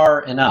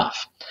far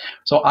enough.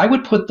 So I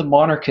would put the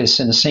monarchists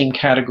in the same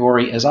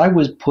category as I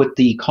would put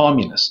the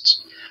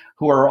communists,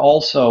 who are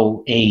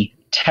also a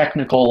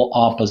technical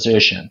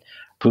opposition.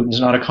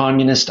 Putin's not a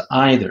communist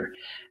either.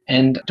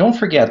 And don't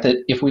forget that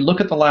if we look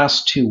at the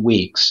last 2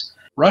 weeks,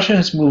 Russia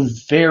has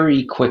moved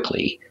very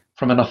quickly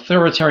from an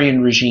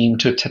authoritarian regime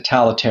to a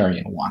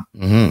totalitarian one.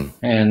 Mm-hmm.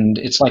 And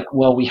it's like,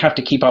 well, we have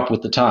to keep up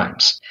with the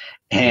times.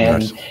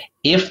 And yes.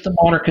 If the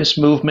monarchist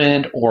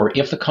movement or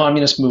if the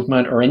communist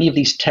movement or any of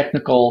these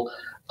technical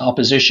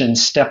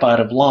oppositions step out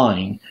of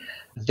line,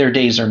 their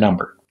days are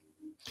numbered.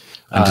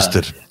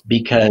 Understood.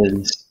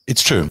 Because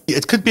it's true.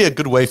 It could be a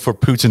good way for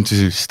Putin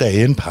to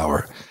stay in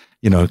power.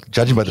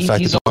 Judging by the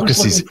fact that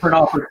democracies... He's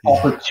looking for an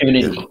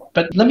opportunity. Yeah.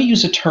 But let me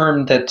use a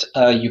term that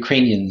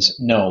Ukrainians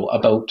know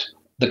about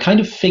the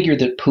kind of figure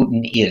that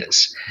Putin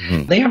is.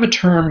 Mm-hmm. They have a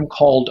term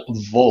called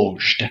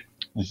Vozhd,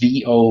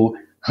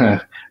 V-O-Z-H-D.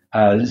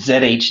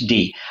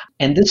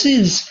 And this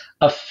is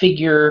a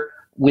figure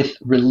with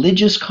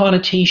religious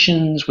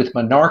connotations, with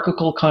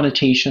monarchical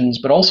connotations,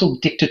 but also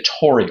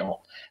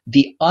dictatorial,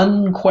 the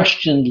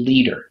unquestioned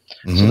leader.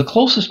 Mm-hmm. So the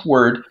closest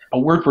word, a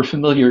word we're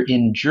familiar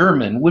in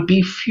German, would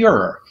be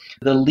Führer,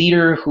 the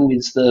leader who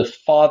is the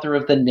father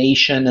of the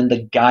nation and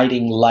the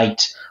guiding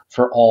light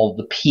for all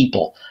the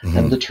people. Mm-hmm.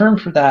 And the term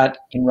for that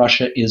in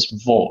Russia is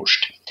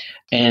Vozhd.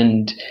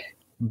 And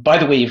by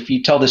the way, if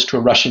you tell this to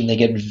a Russian, they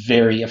get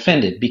very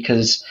offended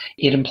because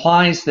it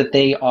implies that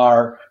they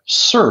are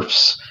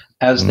serfs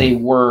as they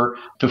were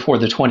before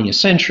the 20th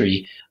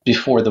century,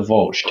 before the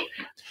Vozhd.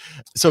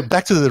 So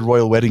back to the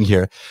royal wedding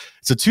here.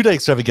 So 2-day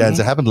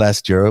extravaganza happened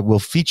last year. Will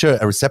feature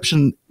a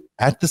reception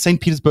at the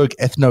St. Petersburg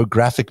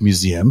Ethnographic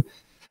Museum,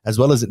 as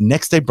well as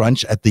next day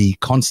brunch at the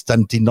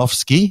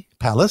Konstantinovsky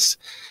Palace,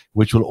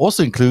 which will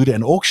also include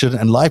an auction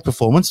and live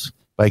performance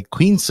by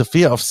Queen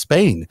Sofia of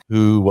Spain,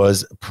 who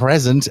was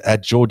present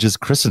at George's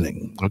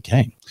christening.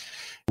 Okay.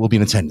 Will be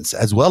in attendance,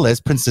 as well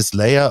as Princess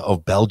Leia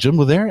of Belgium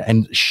were there,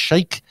 and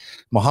Sheikh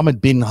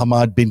Mohammed bin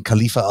Hamad bin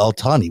Khalifa Al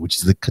Thani, which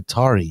is the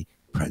Qatari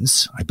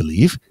prince, I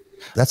believe.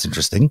 That's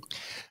interesting.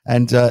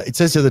 And it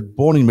says here that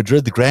born in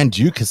Madrid, the Grand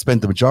Duke has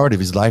spent the majority of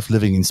his life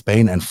living in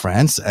Spain and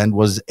France and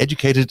was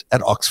educated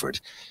at Oxford.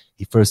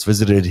 He first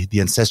visited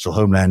the ancestral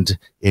homeland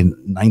in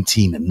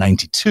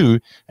 1992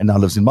 and now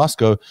lives in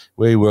Moscow,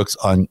 where he works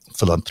on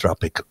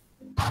philanthropic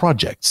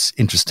projects,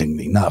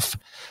 interestingly enough.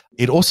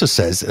 It also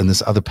says, in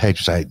this other page,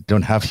 which I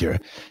don't have here,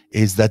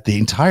 is that the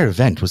entire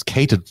event was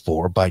catered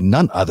for by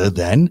none other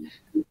than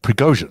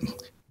Prigozhin,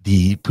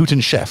 the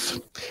Putin chef.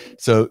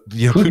 So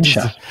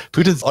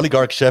Putin's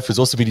oligarch chef has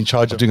also been in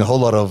charge of doing a whole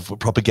lot of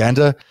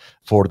propaganda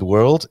for the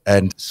world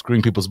and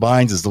screwing people's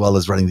minds, as well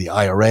as running the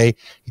IRA.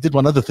 He did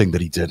one other thing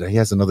that he did. He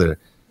has another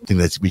thing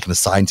that we can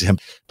assign to him.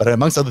 But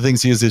amongst other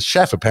things, he is his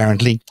chef,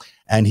 apparently,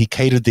 and he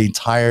catered the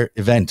entire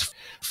event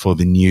for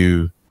the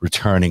new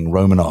returning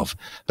Romanov.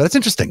 But it's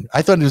interesting.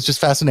 I thought it was just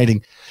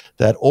fascinating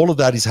that all of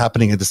that is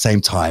happening at the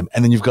same time.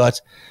 And then you've got,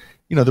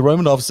 the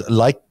Romanovs,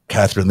 like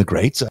Catherine the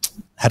Great,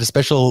 had a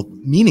special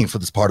meaning for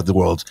this part of the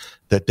world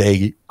that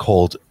they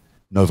called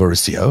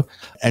Novorossiya.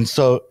 And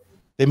so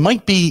there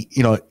might be,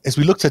 as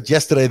we looked at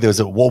yesterday, there was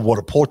a warm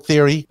water port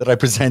theory that I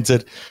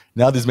presented.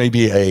 Now there's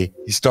maybe a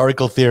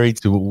historical theory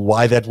to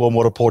why that warm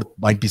water port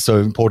might be so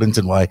important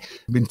and why,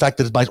 in fact,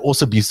 that it might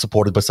also be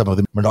supported by some of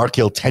the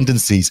monarchical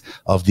tendencies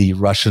of the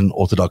Russian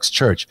Orthodox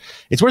Church.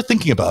 It's worth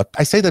thinking about.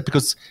 I say that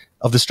because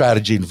of the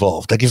strategy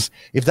involved. Like if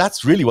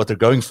that's really what they're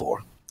going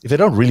for, if they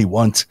don't really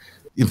want...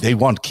 If they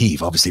want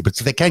Kyiv, obviously, but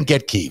if they can't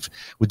get Kyiv,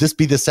 would this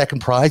be the second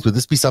prize? Would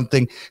this be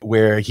something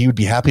where he would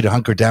be happy to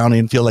hunker down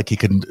and feel like he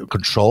can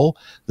control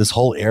this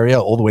whole area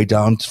all the way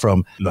down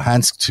from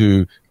Luhansk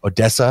to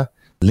Odessa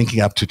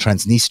linking up to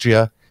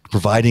Transnistria,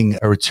 providing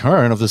a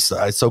return of this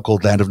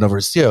so-called land of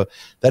Novorossiya.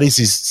 That is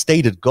his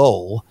stated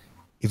goal.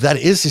 If that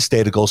is his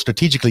stated goal,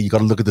 strategically, you got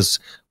to look at this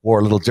war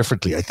a little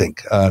differently, I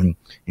think,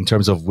 in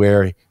terms of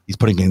where he's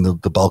putting in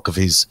the bulk of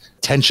his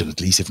attention,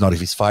 at least, if not of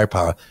his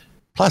firepower.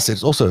 Plus,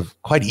 it's also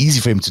quite easy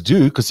for him to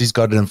do because he's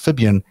got an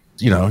amphibian,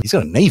 he's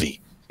got a navy.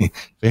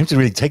 For him to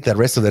really take that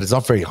rest of that, it's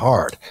not very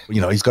hard.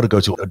 He's got to go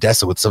to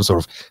Odessa with some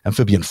sort of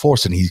amphibian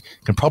force, and he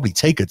can probably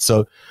take it.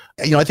 So,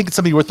 I think it's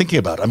something worth thinking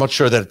about. I'm not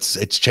sure that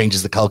it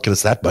changes the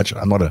calculus that much.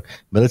 I'm not a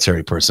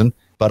military person,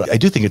 but I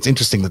do think it's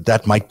interesting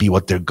that might be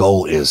what their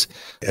goal is,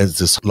 as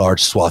this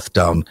large swath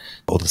down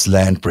or this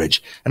land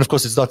bridge. And of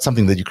course, it's not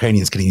something that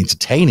Ukrainians can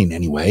entertain in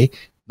any way.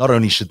 Not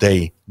only should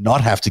they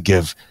not have to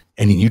give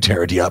any new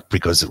territory up,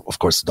 because of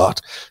course not,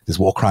 this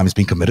war crime has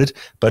been committed,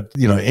 but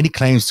any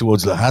claims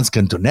towards Luhansk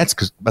and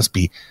Donetsk must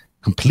be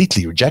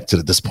completely rejected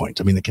at this point.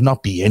 I mean, there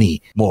cannot be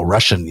any more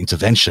Russian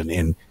intervention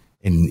in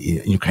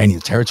Ukrainian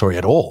territory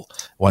at all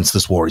once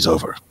this war is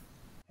over.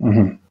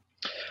 Mm-hmm.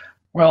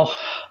 Well,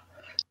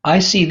 I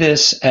see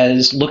this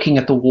as looking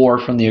at the war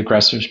from the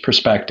aggressor's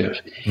perspective.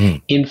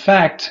 In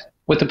fact,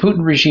 what the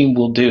Putin regime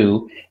will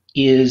do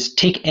is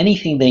take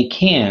anything they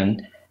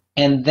can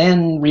and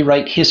then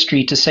rewrite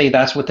history to say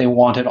that's what they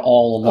wanted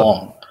all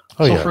along.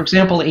 For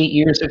example, 8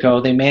 years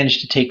ago, they managed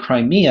to take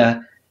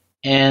Crimea,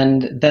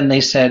 and then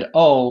they said,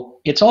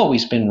 it's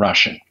always been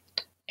Russian,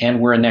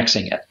 and we're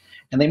annexing it.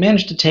 And they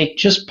managed to take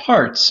just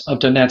parts of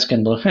Donetsk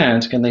and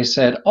Luhansk, and they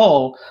said,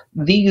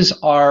 these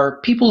are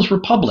people's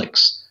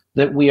republics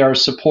that we are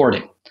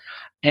supporting.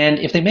 And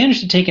if they manage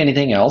to take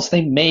anything else,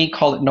 they may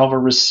call it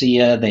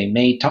Novorossiya, they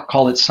may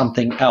call it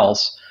something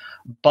else,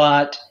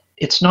 but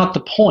it's not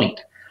the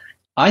point.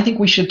 I think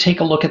we should take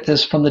a look at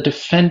this from the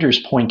defender's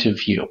point of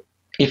view.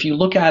 If you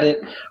look at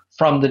it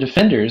from the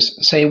defenders,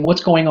 say,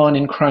 what's going on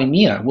in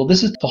Crimea? Well,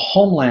 this is the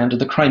homeland of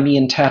the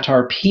Crimean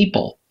Tatar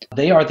people.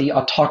 They are the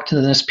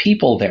autochthonous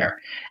people there.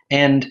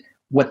 And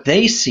what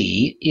they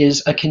see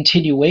is a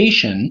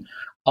continuation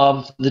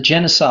of the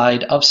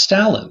genocide of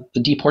Stalin, the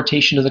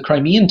deportation of the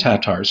Crimean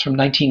Tatars from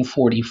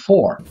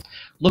 1944.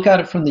 Look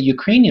at it from the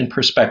Ukrainian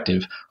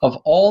perspective of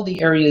all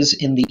the areas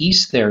in the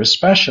east there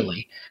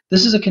especially.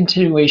 This is a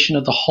continuation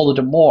of the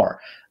Holodomor,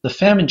 the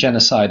famine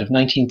genocide of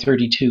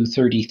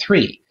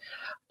 1932-33.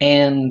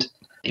 And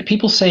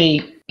people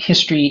say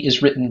history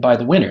is written by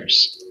the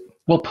winners.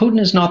 Well, Putin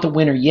is not the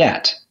winner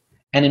yet.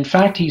 And in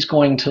fact, he's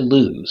going to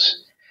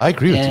lose. I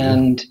agree with you.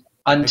 And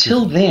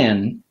until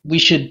then, we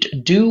should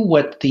do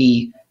what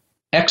the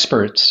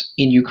experts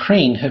in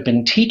Ukraine have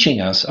been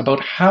teaching us about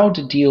how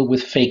to deal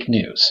with fake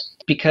news.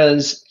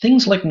 Because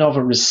things like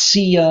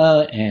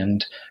Novorossiya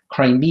and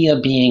Crimea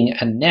being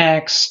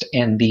annexed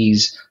and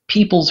these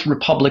people's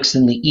republics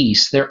in the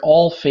east, they're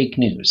all fake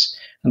news.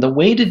 And the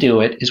way to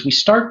do it is we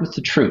start with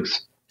the truth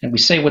and we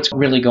say what's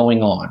really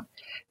going on.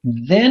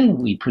 Then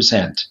we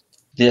present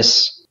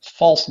this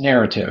false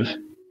narrative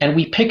and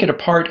we pick it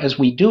apart as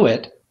we do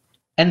it,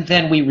 and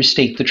then we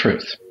restate the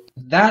truth.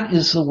 That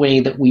is the way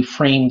that we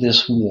frame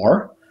this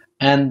war,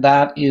 and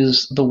that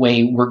is the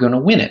way we're going to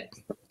win it.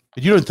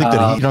 But you don't think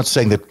that you're not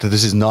saying that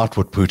this is not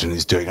what Putin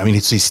is doing? I mean,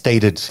 he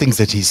stated things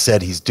that he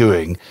said he's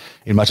doing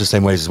in much the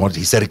same way as what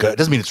he said. It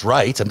doesn't mean it's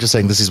right. I'm just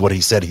saying this is what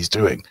he said he's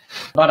doing.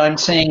 But I'm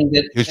saying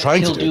that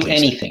he'll do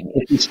anything.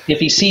 If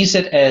he sees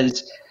it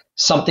as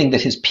something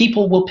that his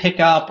people will pick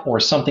up or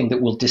something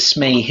that will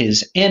dismay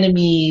his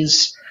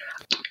enemies.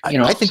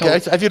 I think I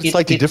view it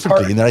slightly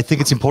differently, and I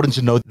think it's important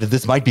to know that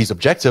this might be his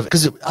objective,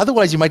 because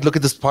otherwise you might look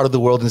at this part of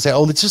the world and say,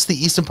 it's just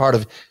the eastern part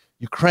of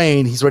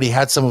Ukraine. He's already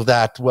had some of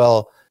that.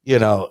 Well,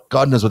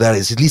 God knows what that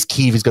is. At least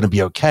Kyiv is going to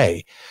be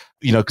okay,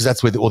 because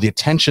that's where all the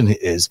attention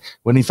is.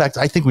 When in fact,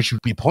 I think we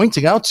should be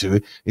pointing out to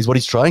is what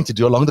he's trying to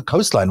do along the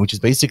coastline, which is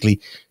basically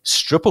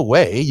strip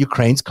away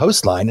Ukraine's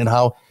coastline, and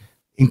how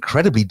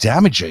incredibly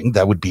damaging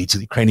that would be to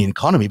the Ukrainian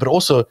economy, but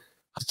also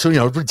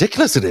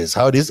ridiculous it is,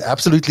 how it is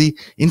absolutely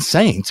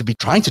insane to be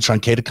trying to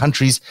truncate a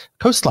country's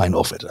coastline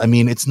off it. I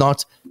mean, it's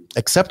not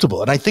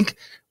acceptable. And I think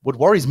what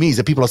worries me is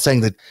that people are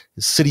saying that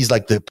cities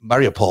like the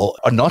Mariupol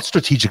are not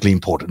strategically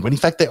important, when in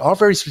fact they are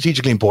very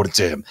strategically important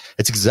to him.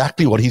 It's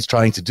exactly what he's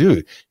trying to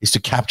do, is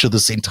to capture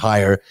this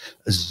entire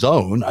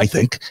zone, I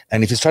think.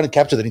 And if he's trying to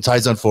capture that entire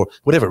zone for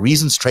whatever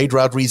reasons, trade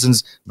route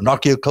reasons,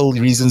 monarchical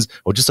reasons,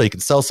 or just so he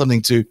can sell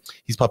something to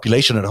his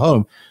population at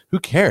home, who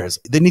cares?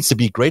 There needs to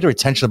be greater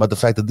attention about the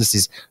fact that this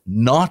is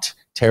not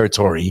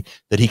territory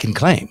that he can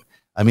claim.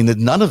 I mean, that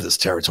none of this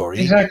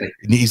territory is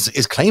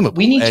claimable.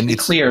 We need to be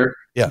clear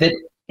that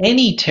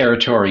any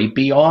territory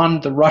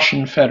beyond the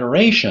Russian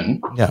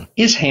Federation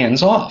is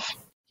hands off.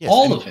 Yes,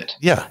 all of it.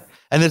 Yeah.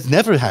 And it's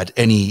never had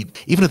any,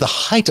 even at the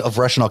height of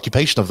Russian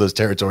occupation of those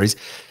territories,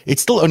 it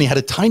still only had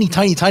a tiny,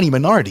 tiny, tiny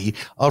minority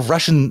of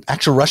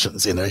actual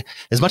Russians in it.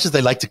 As much as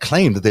they like to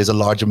claim that there's a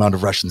large amount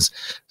of Russian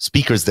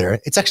speakers there,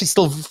 it's actually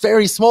still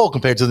very small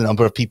compared to the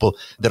number of people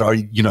that are,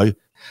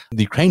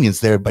 the Ukrainians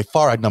there by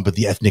far outnumber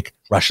the ethnic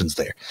Russians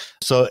there.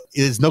 So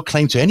there's no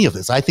claim to any of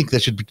this. I think they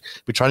should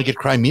be trying to get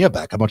Crimea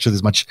back. I'm not sure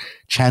there's much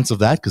chance of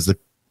that, because the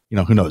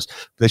who knows?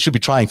 They should be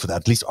trying for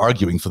that, at least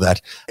arguing for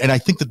that. And I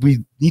think that we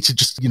need to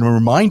just,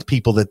 remind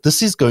people that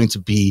this is going to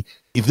be,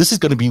 if this is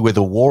going to be where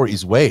the war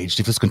is waged,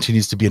 if this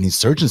continues to be an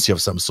insurgency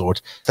of some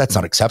sort, that's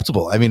not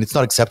acceptable. I mean, it's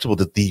not acceptable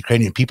that the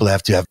Ukrainian people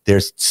have to have their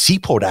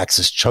seaport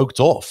access choked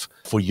off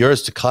for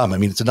years to come. I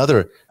mean, it's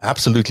another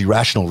absolutely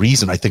rational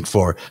reason, I think,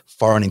 for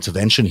foreign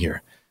intervention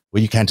here,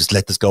 where you can't just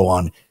let this go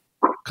on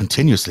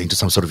continuously into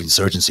some sort of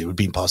insurgency. It would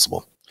be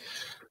impossible.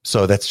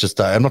 So that's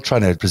just, I'm not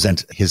trying to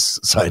present his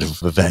side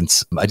of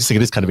events. I just think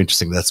it is kind of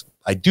interesting.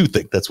 I do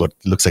think that's what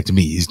it looks like to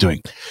me he's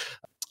doing.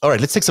 All right,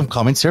 let's take some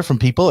comments here from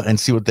people and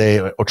see what they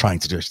are trying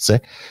to do, I should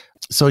say.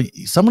 So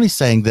somebody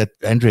saying that,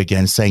 Andrea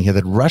again, is saying here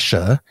that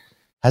Russia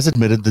has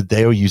admitted that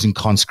they are using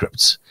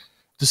conscripts.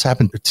 This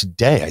happened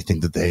today, I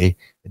think, that they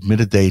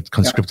admitted they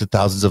conscripted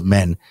thousands of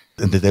men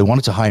and that they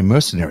wanted to hire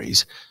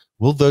mercenaries.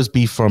 Will those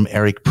be from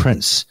Eric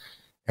Prince?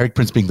 Eric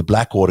Prince being the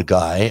Blackwater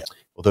guy,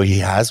 although he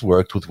has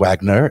worked with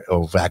Wagner.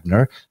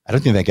 I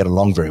don't think they get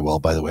along very well,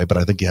 by the way, but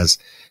I think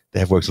they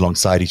have worked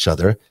alongside each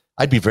other.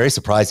 I'd be very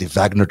surprised if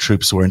Wagner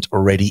troops weren't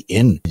already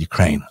in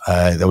Ukraine.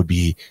 That would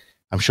be,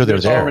 I'm sure they're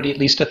there. There's already at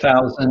least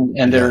 1,000,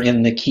 and they're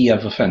in the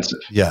Kiev offensive.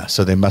 Yeah,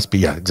 so they must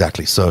be,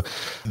 exactly. So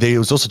there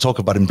was also talk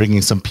about him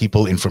bringing some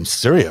people in from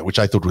Syria, which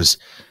I thought was,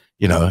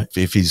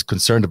 if he's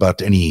concerned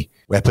about any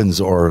weapons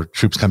or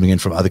troops coming in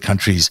from other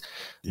countries,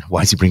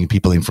 why is he bringing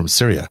people in from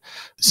Syria?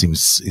 It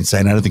seems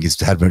insane. I don't think he's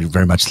had very,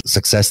 very much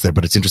success there,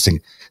 but it's interesting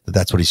that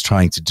that's what he's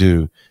trying to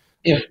do.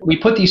 If we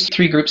put these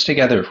three groups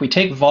together, if we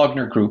take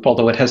Wagner Group,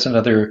 although it has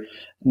another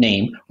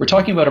name, we're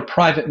talking about a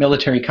private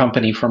military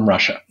company from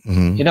Russia.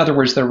 Mm-hmm. In other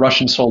words, they're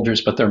Russian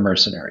soldiers, but they're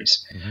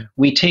mercenaries. Mm-hmm.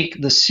 We take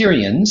the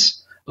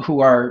Syrians, who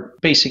are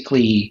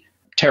basically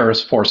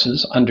terrorist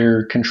forces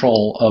under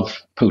control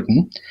of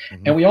Putin.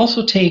 Mm-hmm. And we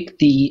also take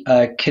the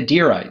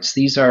Kadirites.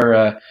 These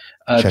are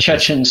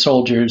Chechen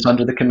soldiers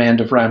under the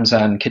command of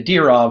Ramzan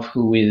Kadyrov,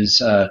 who is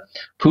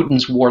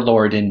Putin's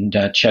warlord in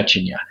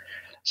Chechnya.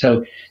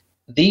 So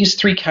these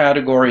three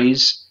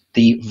categories,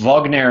 the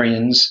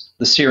Wagnerians,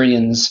 the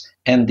Syrians,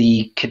 and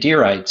the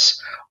Kadirites,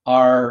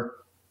 are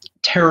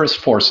terrorist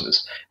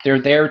forces. They're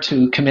there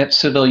to commit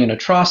civilian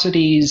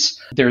atrocities.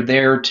 They're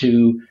there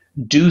to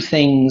do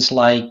things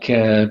like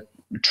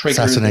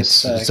trigger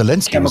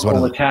this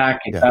chemical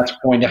attack if that's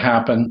going to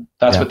happen.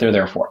 That's what they're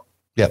there for.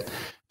 Yeah.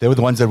 They were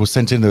the ones that were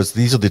sent in.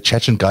 These are the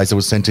Chechen guys that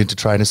were sent in to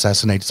try and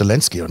assassinate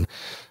Zelensky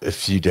a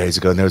few days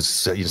ago. And there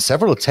was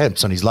several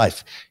attempts on his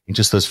life in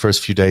just those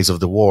first few days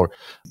of the war.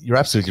 You're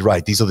absolutely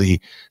right. These are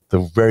the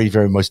very,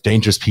 very most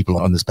dangerous people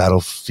on this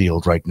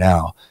battlefield right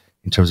now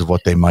in terms of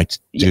what they might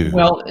do. Yeah,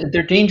 well,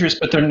 they're dangerous,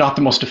 but they're not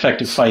the most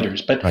effective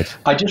fighters. But right.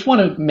 I just want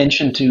to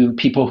mention to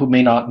people who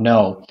may not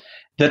know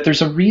that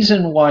there's a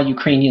reason why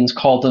Ukrainians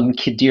call them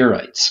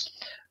Kadirites.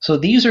 So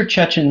these are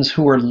Chechens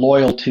who are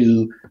loyal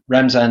to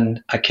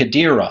Ramzan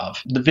Kadyrov,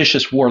 the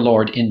vicious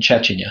warlord in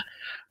Chechnya.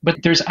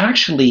 But there's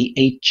actually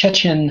a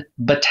Chechen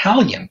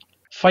battalion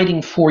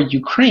fighting for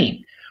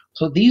Ukraine.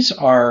 So these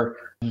are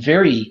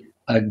very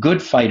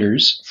good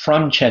fighters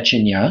from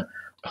Chechnya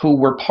who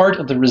were part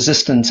of the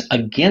resistance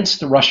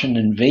against the Russian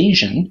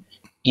invasion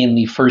in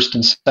the First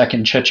and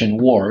Second Chechen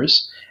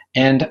Wars,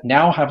 and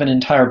now have an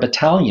entire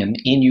battalion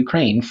in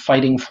Ukraine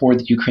fighting for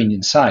the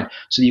Ukrainian side.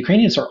 So the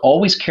Ukrainians are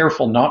always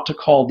careful not to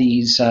call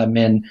these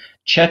men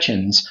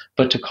Chechens,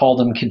 but to call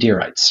them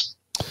Kadirites.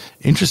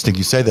 Interesting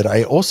you say that.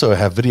 I also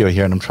have video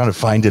here, and I'm trying to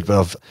find it,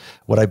 of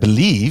what I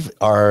believe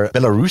are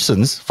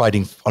Belarusians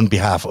fighting on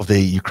behalf of the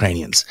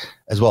Ukrainians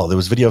as well. There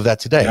was video of that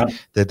today,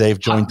 that they've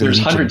joined the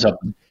Legion. There's hundreds of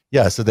them.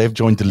 Yeah, so they've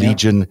joined the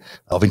Legion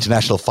of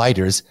International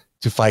Fighters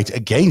to fight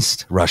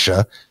against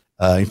Russia.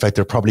 In fact,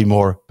 there are probably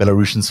more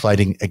Belarusians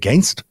fighting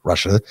against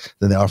Russia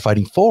than there are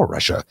fighting for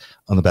Russia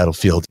on the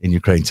battlefield in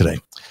Ukraine today.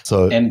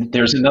 And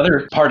there's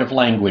another part of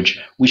language.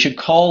 We should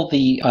call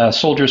the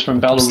soldiers from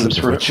Belarus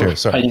who are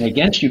fighting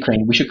against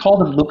Ukraine, we should call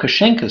them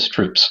Lukashenko's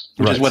troops,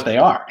 which is what they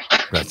are.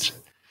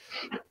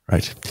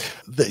 Right.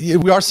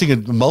 We are seeing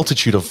a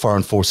multitude of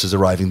foreign forces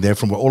arriving there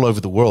from all over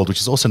the world, which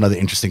is also another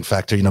interesting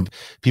factor.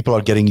 People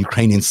are getting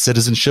Ukrainian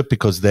citizenship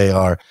because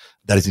that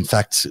is in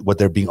fact what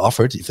they're being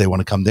offered if they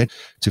want to come there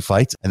to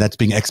fight, and that's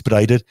being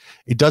expedited.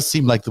 It does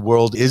seem like the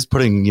world is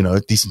putting,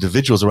 these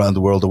individuals around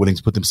the world are willing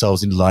to put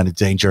themselves in the line of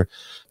danger.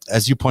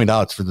 As you point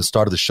out from the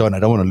start of the show, and I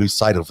don't want to lose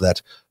sight of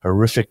that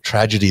horrific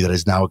tragedy that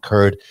has now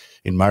occurred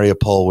in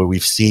Mariupol, where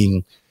we've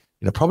seen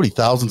probably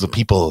thousands of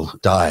people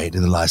died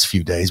in the last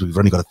few days. We've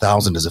only got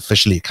 1,000 as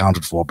officially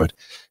accounted for, but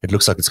it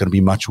looks like it's going to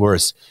be much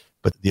worse.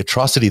 But the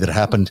atrocity that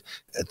happened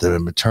at the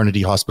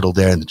maternity hospital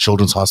there and the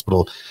children's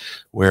hospital,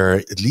 where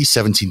at least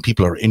 17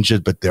 people are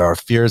injured, but there are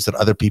fears that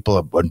other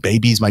people and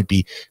babies might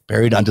be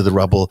buried under the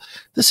rubble.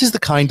 This is the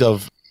kind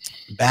of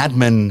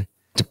madman,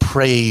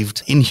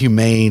 depraved,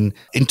 inhumane,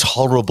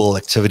 intolerable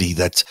activity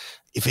that,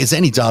 if there's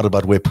any doubt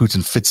about where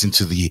Putin fits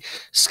into the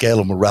scale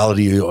of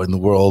morality in the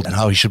world and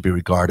how he should be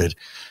regarded,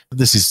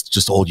 this is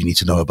just all you need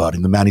to know about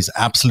him. The man is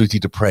absolutely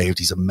depraved.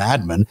 He's a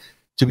madman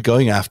to be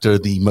going after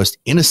the most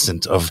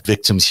innocent of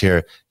victims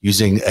here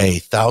using a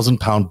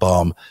 1,000-pound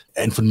bomb,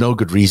 and for no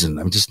good reason.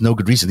 I mean, just no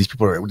good reason. These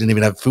people didn't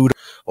even have food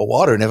or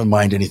water, never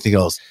mind anything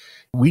else.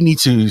 We need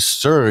to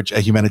surge a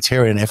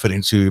humanitarian effort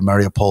into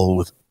Mariupol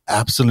with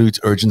absolute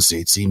urgency.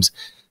 It seems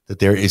that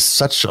there is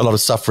such a lot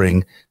of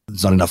suffering.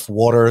 There's not enough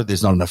water.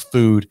 There's not enough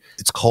food.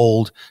 It's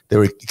cold. They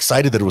were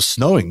excited that it was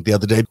snowing the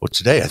other day, or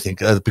today, I think,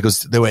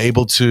 because they were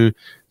able to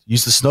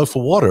use the snow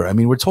for water. I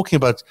mean, we're talking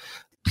about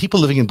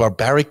people living in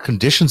barbaric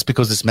conditions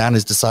because this man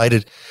has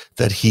decided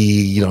that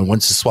he,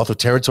 wants to swath of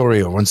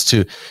territory or wants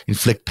to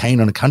inflict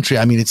pain on a country.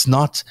 I mean, it's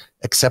not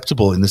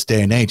acceptable in this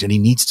day and age, and he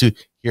needs to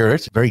hear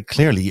it very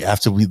clearly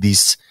after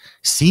these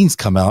scenes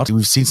come out.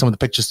 We've seen some of the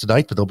pictures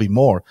tonight, but there'll be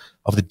more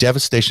of the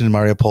devastation in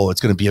Mariupol. It's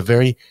going to be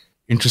very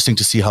interesting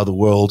to see how the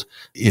world,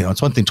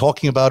 it's one thing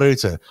talking about it.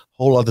 It's a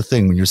whole other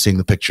thing when you're seeing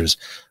the pictures.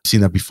 I've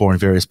seen that before in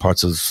various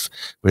parts of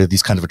where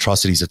these kind of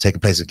atrocities have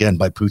taken place, again,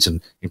 by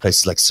Putin in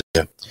places like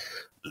Syria.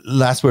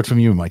 Last word from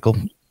you, Michael.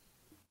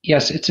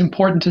 Yes, it's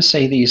important to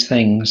say these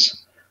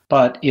things,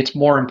 but it's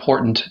more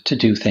important to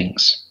do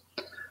things.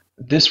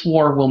 This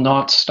war will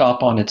not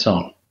stop on its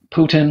own.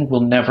 Putin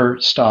will never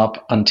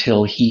stop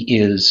until he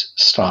is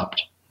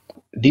stopped.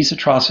 These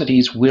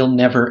atrocities will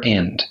never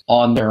end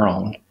on their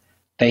own.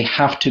 They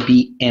have to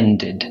be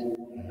ended.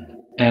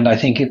 And I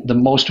think the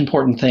most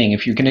important thing,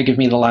 if you're going to give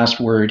me the last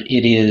word,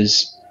 it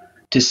is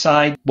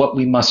decide what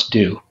we must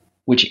do,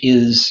 which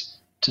is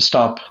to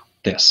stop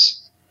this.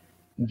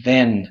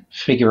 Then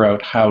figure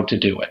out how to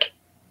do it.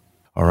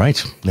 All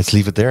right, let's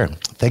leave it there.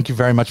 Thank you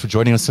very much for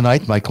joining us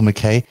tonight, Michael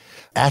McKay.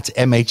 At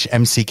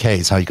MHMCK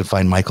is how you can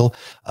find Michael.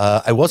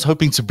 I was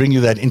hoping to bring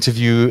you that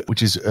interview,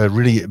 which is a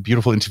really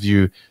beautiful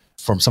interview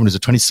from someone who's a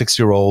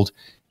 26-year-old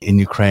in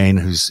Ukraine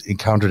who's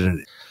encountered a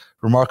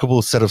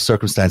remarkable set of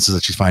circumstances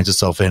that she finds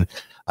herself in.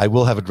 I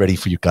will have it ready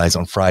for you guys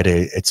on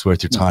Friday. It's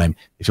worth your time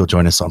if you'll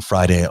join us on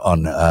Friday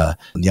on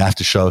the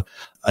after show.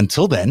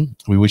 Until then,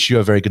 we wish you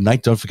a very good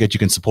night. Don't forget you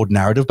can support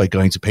Narrative by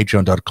going to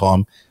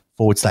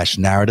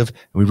patreon.com/narrative. And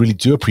we really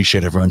do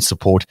appreciate everyone's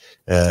support.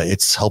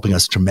 It's helping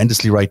us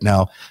tremendously right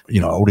now.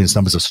 Our audience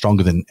numbers are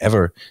stronger than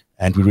ever.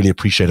 And we really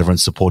appreciate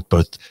everyone's support,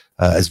 both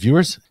as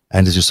viewers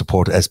and as your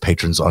support as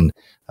patrons on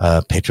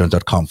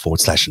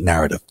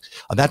patreon.com/narrative.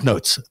 On that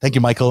note, thank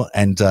you, Michael,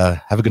 and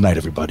have a good night,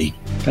 everybody.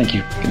 Thank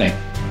you. Good night.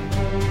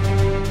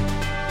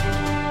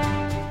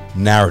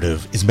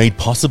 Narrative is made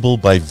possible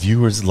by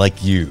viewers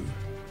like you.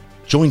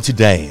 Join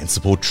today and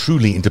support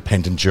truly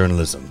independent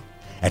journalism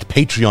at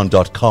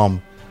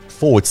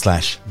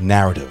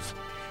patreon.com/narrative.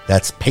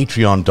 That's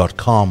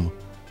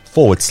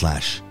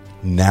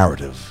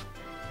patreon.com/narrative.